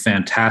think he's a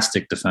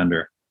fantastic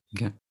defender.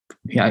 Okay.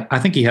 Yeah, I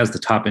think he has the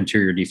top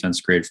interior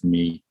defense grade for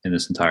me in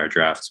this entire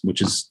draft,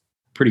 which is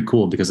pretty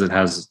cool because it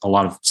has a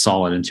lot of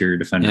solid interior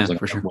defenders like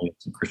Williams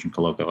and Christian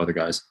Koloko, other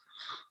guys.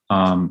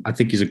 I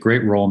think he's a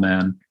great role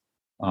man.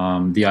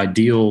 The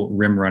ideal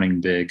rim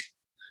running big,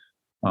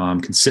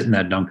 can sit in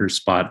that dunker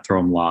spot, throw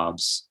him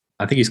lobs.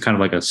 I think he's kind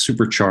of like a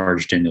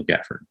supercharged Daniel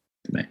Gafford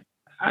to me.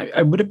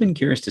 I would have been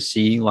curious to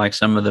see like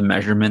some of the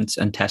measurements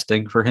and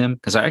testing for him,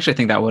 because I actually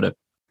think that would have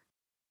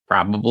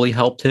probably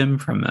helped him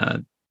from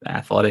a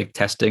athletic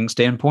testing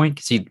standpoint,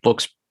 because he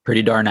looks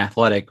pretty darn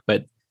athletic.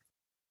 But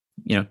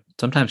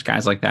sometimes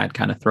guys like that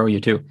kind of throw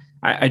you too.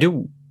 I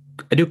do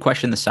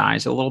question the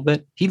size a little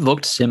bit. He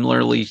looked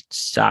similarly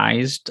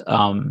sized,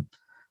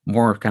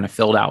 more kind of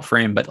filled out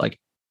frame, but like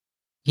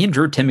he and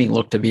Drew Timme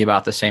look to be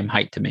about the same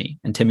height to me,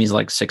 and Timmy's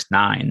like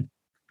 6'9".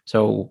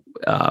 So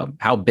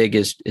how big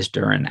is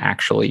Duren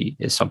actually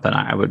is something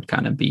I would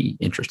kind of be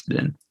interested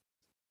in.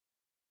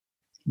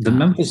 The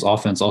Memphis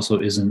offense also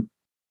isn't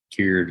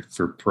geared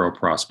for pro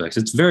prospects.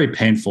 It's very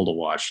painful to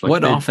watch.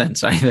 What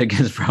offense, I think,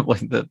 is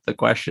probably the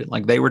question.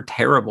 Like they were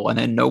terrible and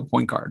then no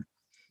point guard.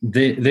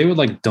 They would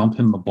like dump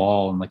him the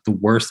ball in like the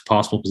worst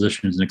possible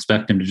positions and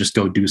expect him to just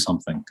go do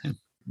something,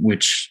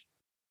 which,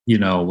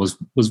 was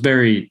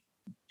very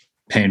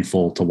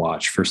painful to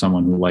watch for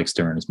someone who likes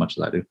Duren as much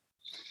as I do.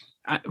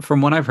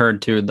 From what I've heard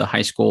too, the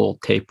high school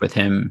tape with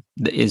him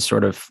is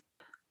sort of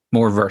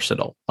more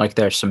versatile. Like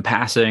there's some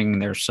passing,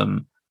 there's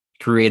some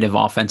creative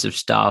offensive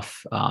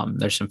stuff.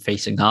 There's some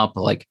facing up,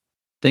 like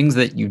things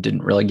that you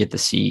didn't really get to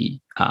see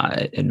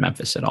in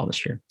Memphis at all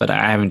this year. But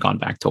I haven't gone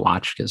back to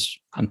watch because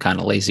I'm kind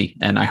of lazy,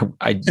 and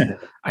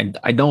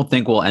I don't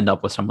think we'll end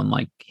up with someone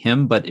like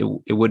him. But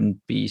it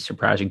wouldn't be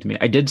surprising to me.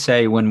 I did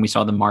say when we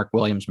saw the Mark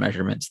Williams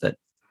measurements that,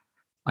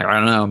 like, I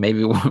don't know,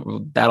 maybe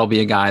that'll be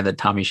a guy that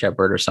Tommy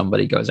Shepard or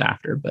somebody goes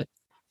after. But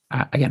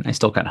again, I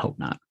still kind of hope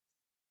not.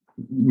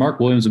 Mark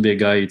Williams would be a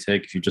guy you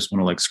take if you just want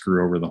to like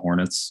screw over the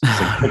Hornets.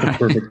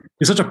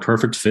 He's such a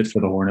perfect fit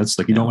for the Hornets.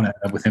 Like you don't want to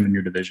end up with him in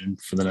your division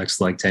for the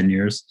next like 10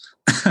 years.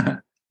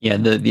 Yeah.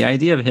 The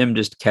idea of him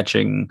just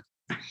catching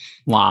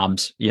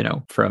lobs,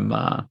 from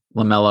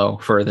LaMelo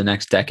for the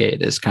next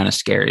decade is kind of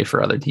scary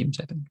for other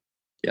teams, I think.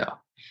 Yeah.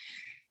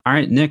 All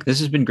right, Nick, this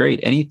has been great.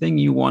 Anything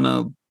you want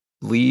to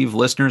leave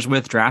listeners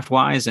with draft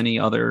wise? Any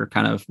other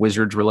kind of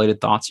Wizards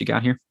related thoughts you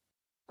got here?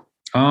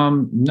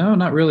 No,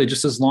 not really.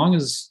 Just as long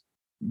as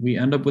we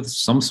end up with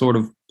some sort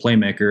of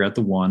playmaker at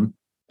the 1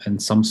 and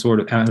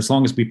as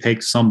long as we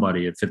pick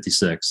somebody at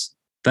 56,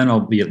 then I'll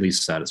be at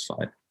least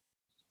satisfied.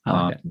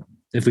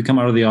 If we come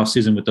out of the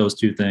offseason with those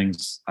two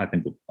things, I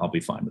think I'll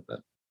be fine with that.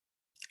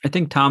 I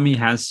think Tommy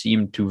has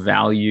seemed to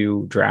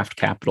value draft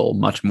capital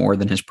much more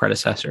than his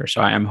predecessor.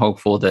 So I am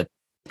hopeful that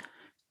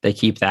they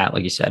keep that,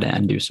 like you said,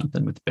 and do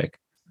something with the pick.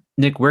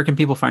 Nick, where can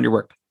people find your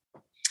work?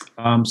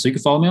 So you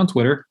can follow me on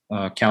Twitter,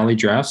 Kali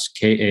Drafts,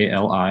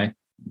 Kali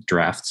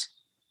Drafts.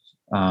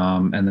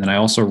 And then I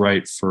also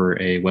write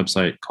for a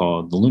website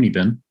called The Looney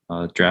Bin,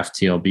 Draft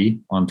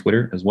TLB on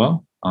Twitter as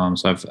well.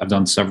 So I've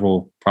done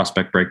several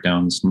prospect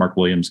breakdowns, Mark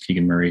Williams,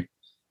 Keegan Murray,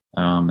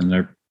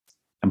 and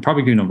I'm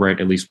probably going to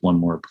write at least one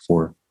more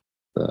before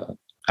the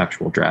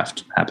actual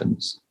draft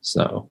happens.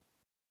 So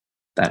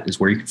that is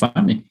where you can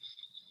find me.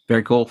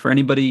 Very cool. For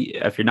anybody,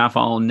 if you're not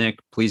following Nick,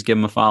 please give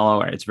him a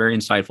follow. It's very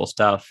insightful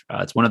stuff.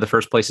 It's one of the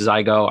first places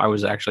I go. I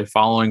was actually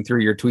following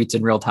through your tweets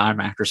in real time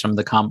after some of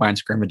the combine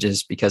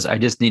scrimmages because I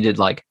just needed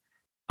like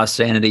a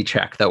sanity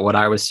check that what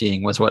I was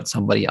seeing was what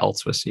somebody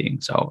else was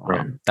seeing. So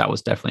that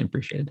was definitely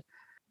appreciated.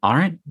 All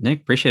right,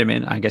 Nick, appreciate it,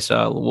 man. I guess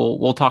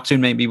we'll talk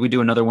soon. Maybe we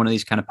do another one of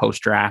these kind of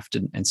post draft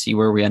and see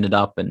where we ended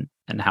up and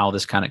how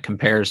this kind of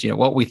compares,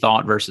 what we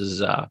thought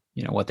versus,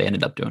 what they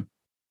ended up doing.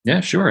 Yeah,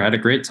 sure. I had a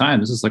great time.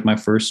 This is like my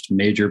first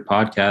major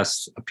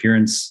podcast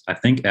appearance, I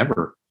think,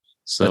 ever.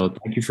 So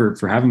thank you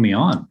for having me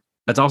on.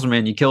 That's awesome,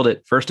 man. You killed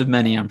it. First of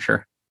many, I'm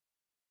sure.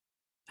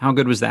 How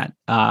good was that?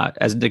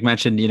 As Nick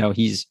mentioned,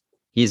 he's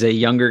a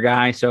younger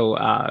guy.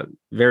 So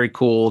very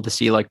cool to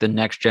see like the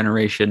next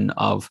generation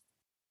of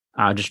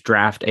just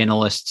draft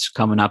analysts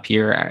coming up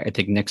here. I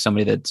think Nick's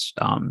somebody that's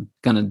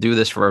going to do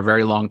this for a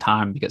very long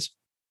time because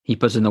he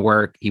puts in the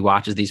work. He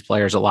watches these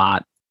players a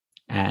lot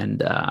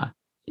and,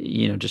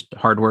 just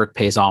hard work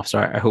pays off. So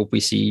I hope we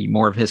see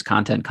more of his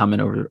content coming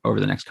over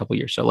the next couple of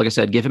years. So like I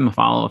said, give him a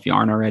follow if you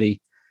aren't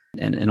already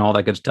and all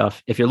that good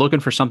stuff. If you're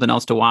looking for something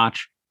else to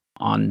watch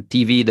on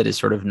TV that is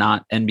sort of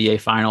not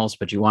NBA finals,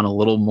 but you want a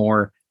little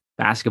more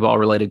basketball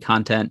related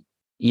content,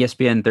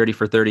 ESPN 30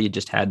 for 30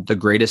 just had the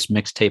greatest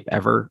mixtape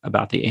ever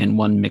about the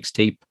AND1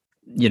 mixtape,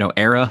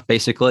 era,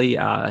 basically.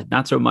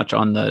 Not so much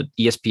on the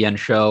ESPN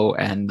show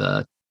and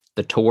the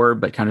tour,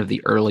 but kind of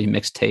the early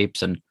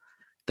mixtapes and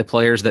the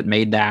players that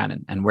made that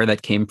and where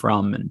that came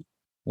from and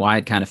why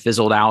it kind of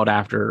fizzled out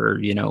after,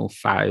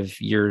 5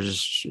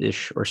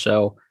 years-ish or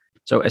so.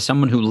 So as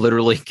someone who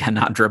literally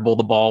cannot dribble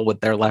the ball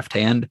with their left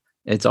hand,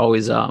 it's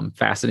always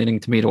fascinating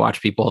to me to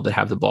watch people that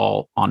have the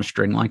ball on a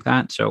string like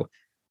that. So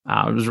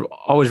it was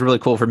always really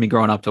cool for me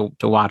growing up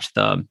to watch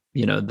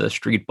the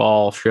street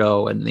ball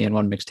show and the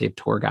AND1 mixtape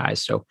tour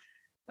guys. So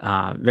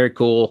very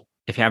cool.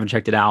 If you haven't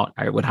checked it out,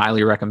 I would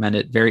highly recommend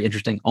it. Very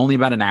interesting. Only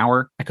about an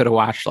hour. I could have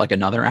watched like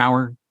another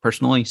hour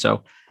personally.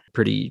 So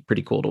pretty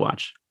cool to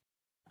watch.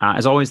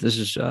 As always, this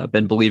has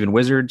been Believe in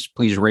Wizards.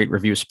 Please rate,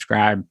 review,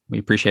 subscribe. We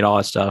appreciate all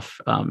that stuff.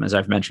 As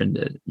I've mentioned,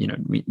 it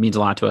means a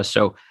lot to us.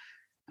 So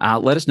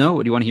let us know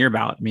what you want to hear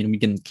about. I mean, we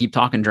can keep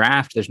talking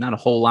draft. There's not a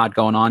whole lot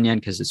going on yet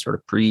because it's sort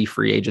of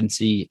pre-free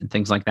agency and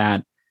things like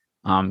that.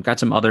 Got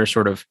some other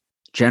sort of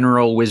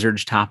general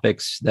Wizards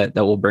topics that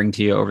we'll bring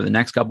to you over the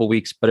next couple of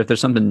weeks. But if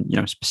there's something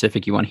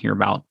specific you want to hear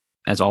about,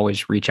 as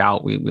always, reach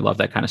out. We love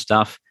that kind of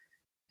stuff.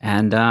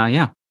 And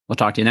we'll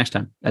talk to you next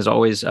time. As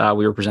always,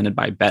 we were presented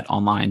by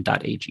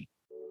betonline.ag.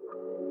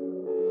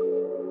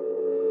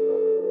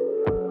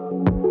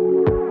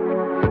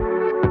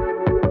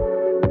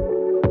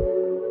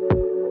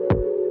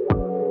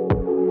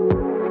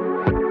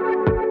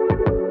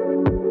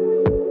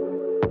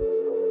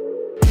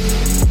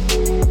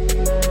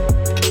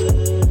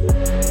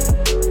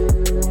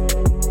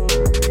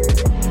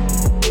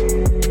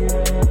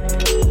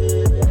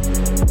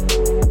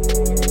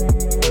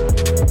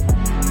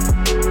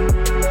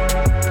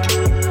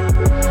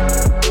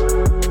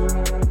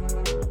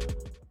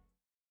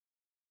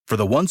 For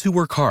the ones who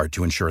work hard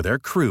to ensure their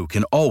crew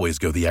can always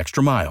go the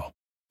extra mile,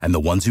 and the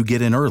ones who get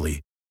in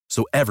early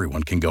so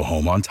everyone can go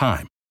home on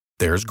time,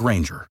 there's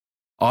Grainger,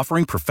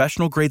 offering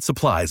professional-grade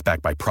supplies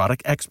backed by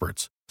product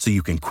experts so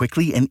you can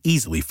quickly and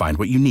easily find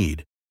what you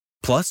need.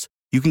 Plus,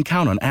 you can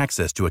count on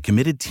access to a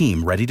committed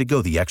team ready to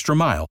go the extra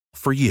mile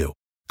for you.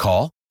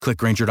 Call, click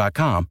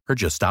Grainger.com, or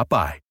just stop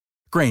by.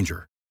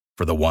 Grainger,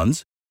 for the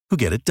ones who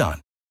get it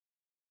done.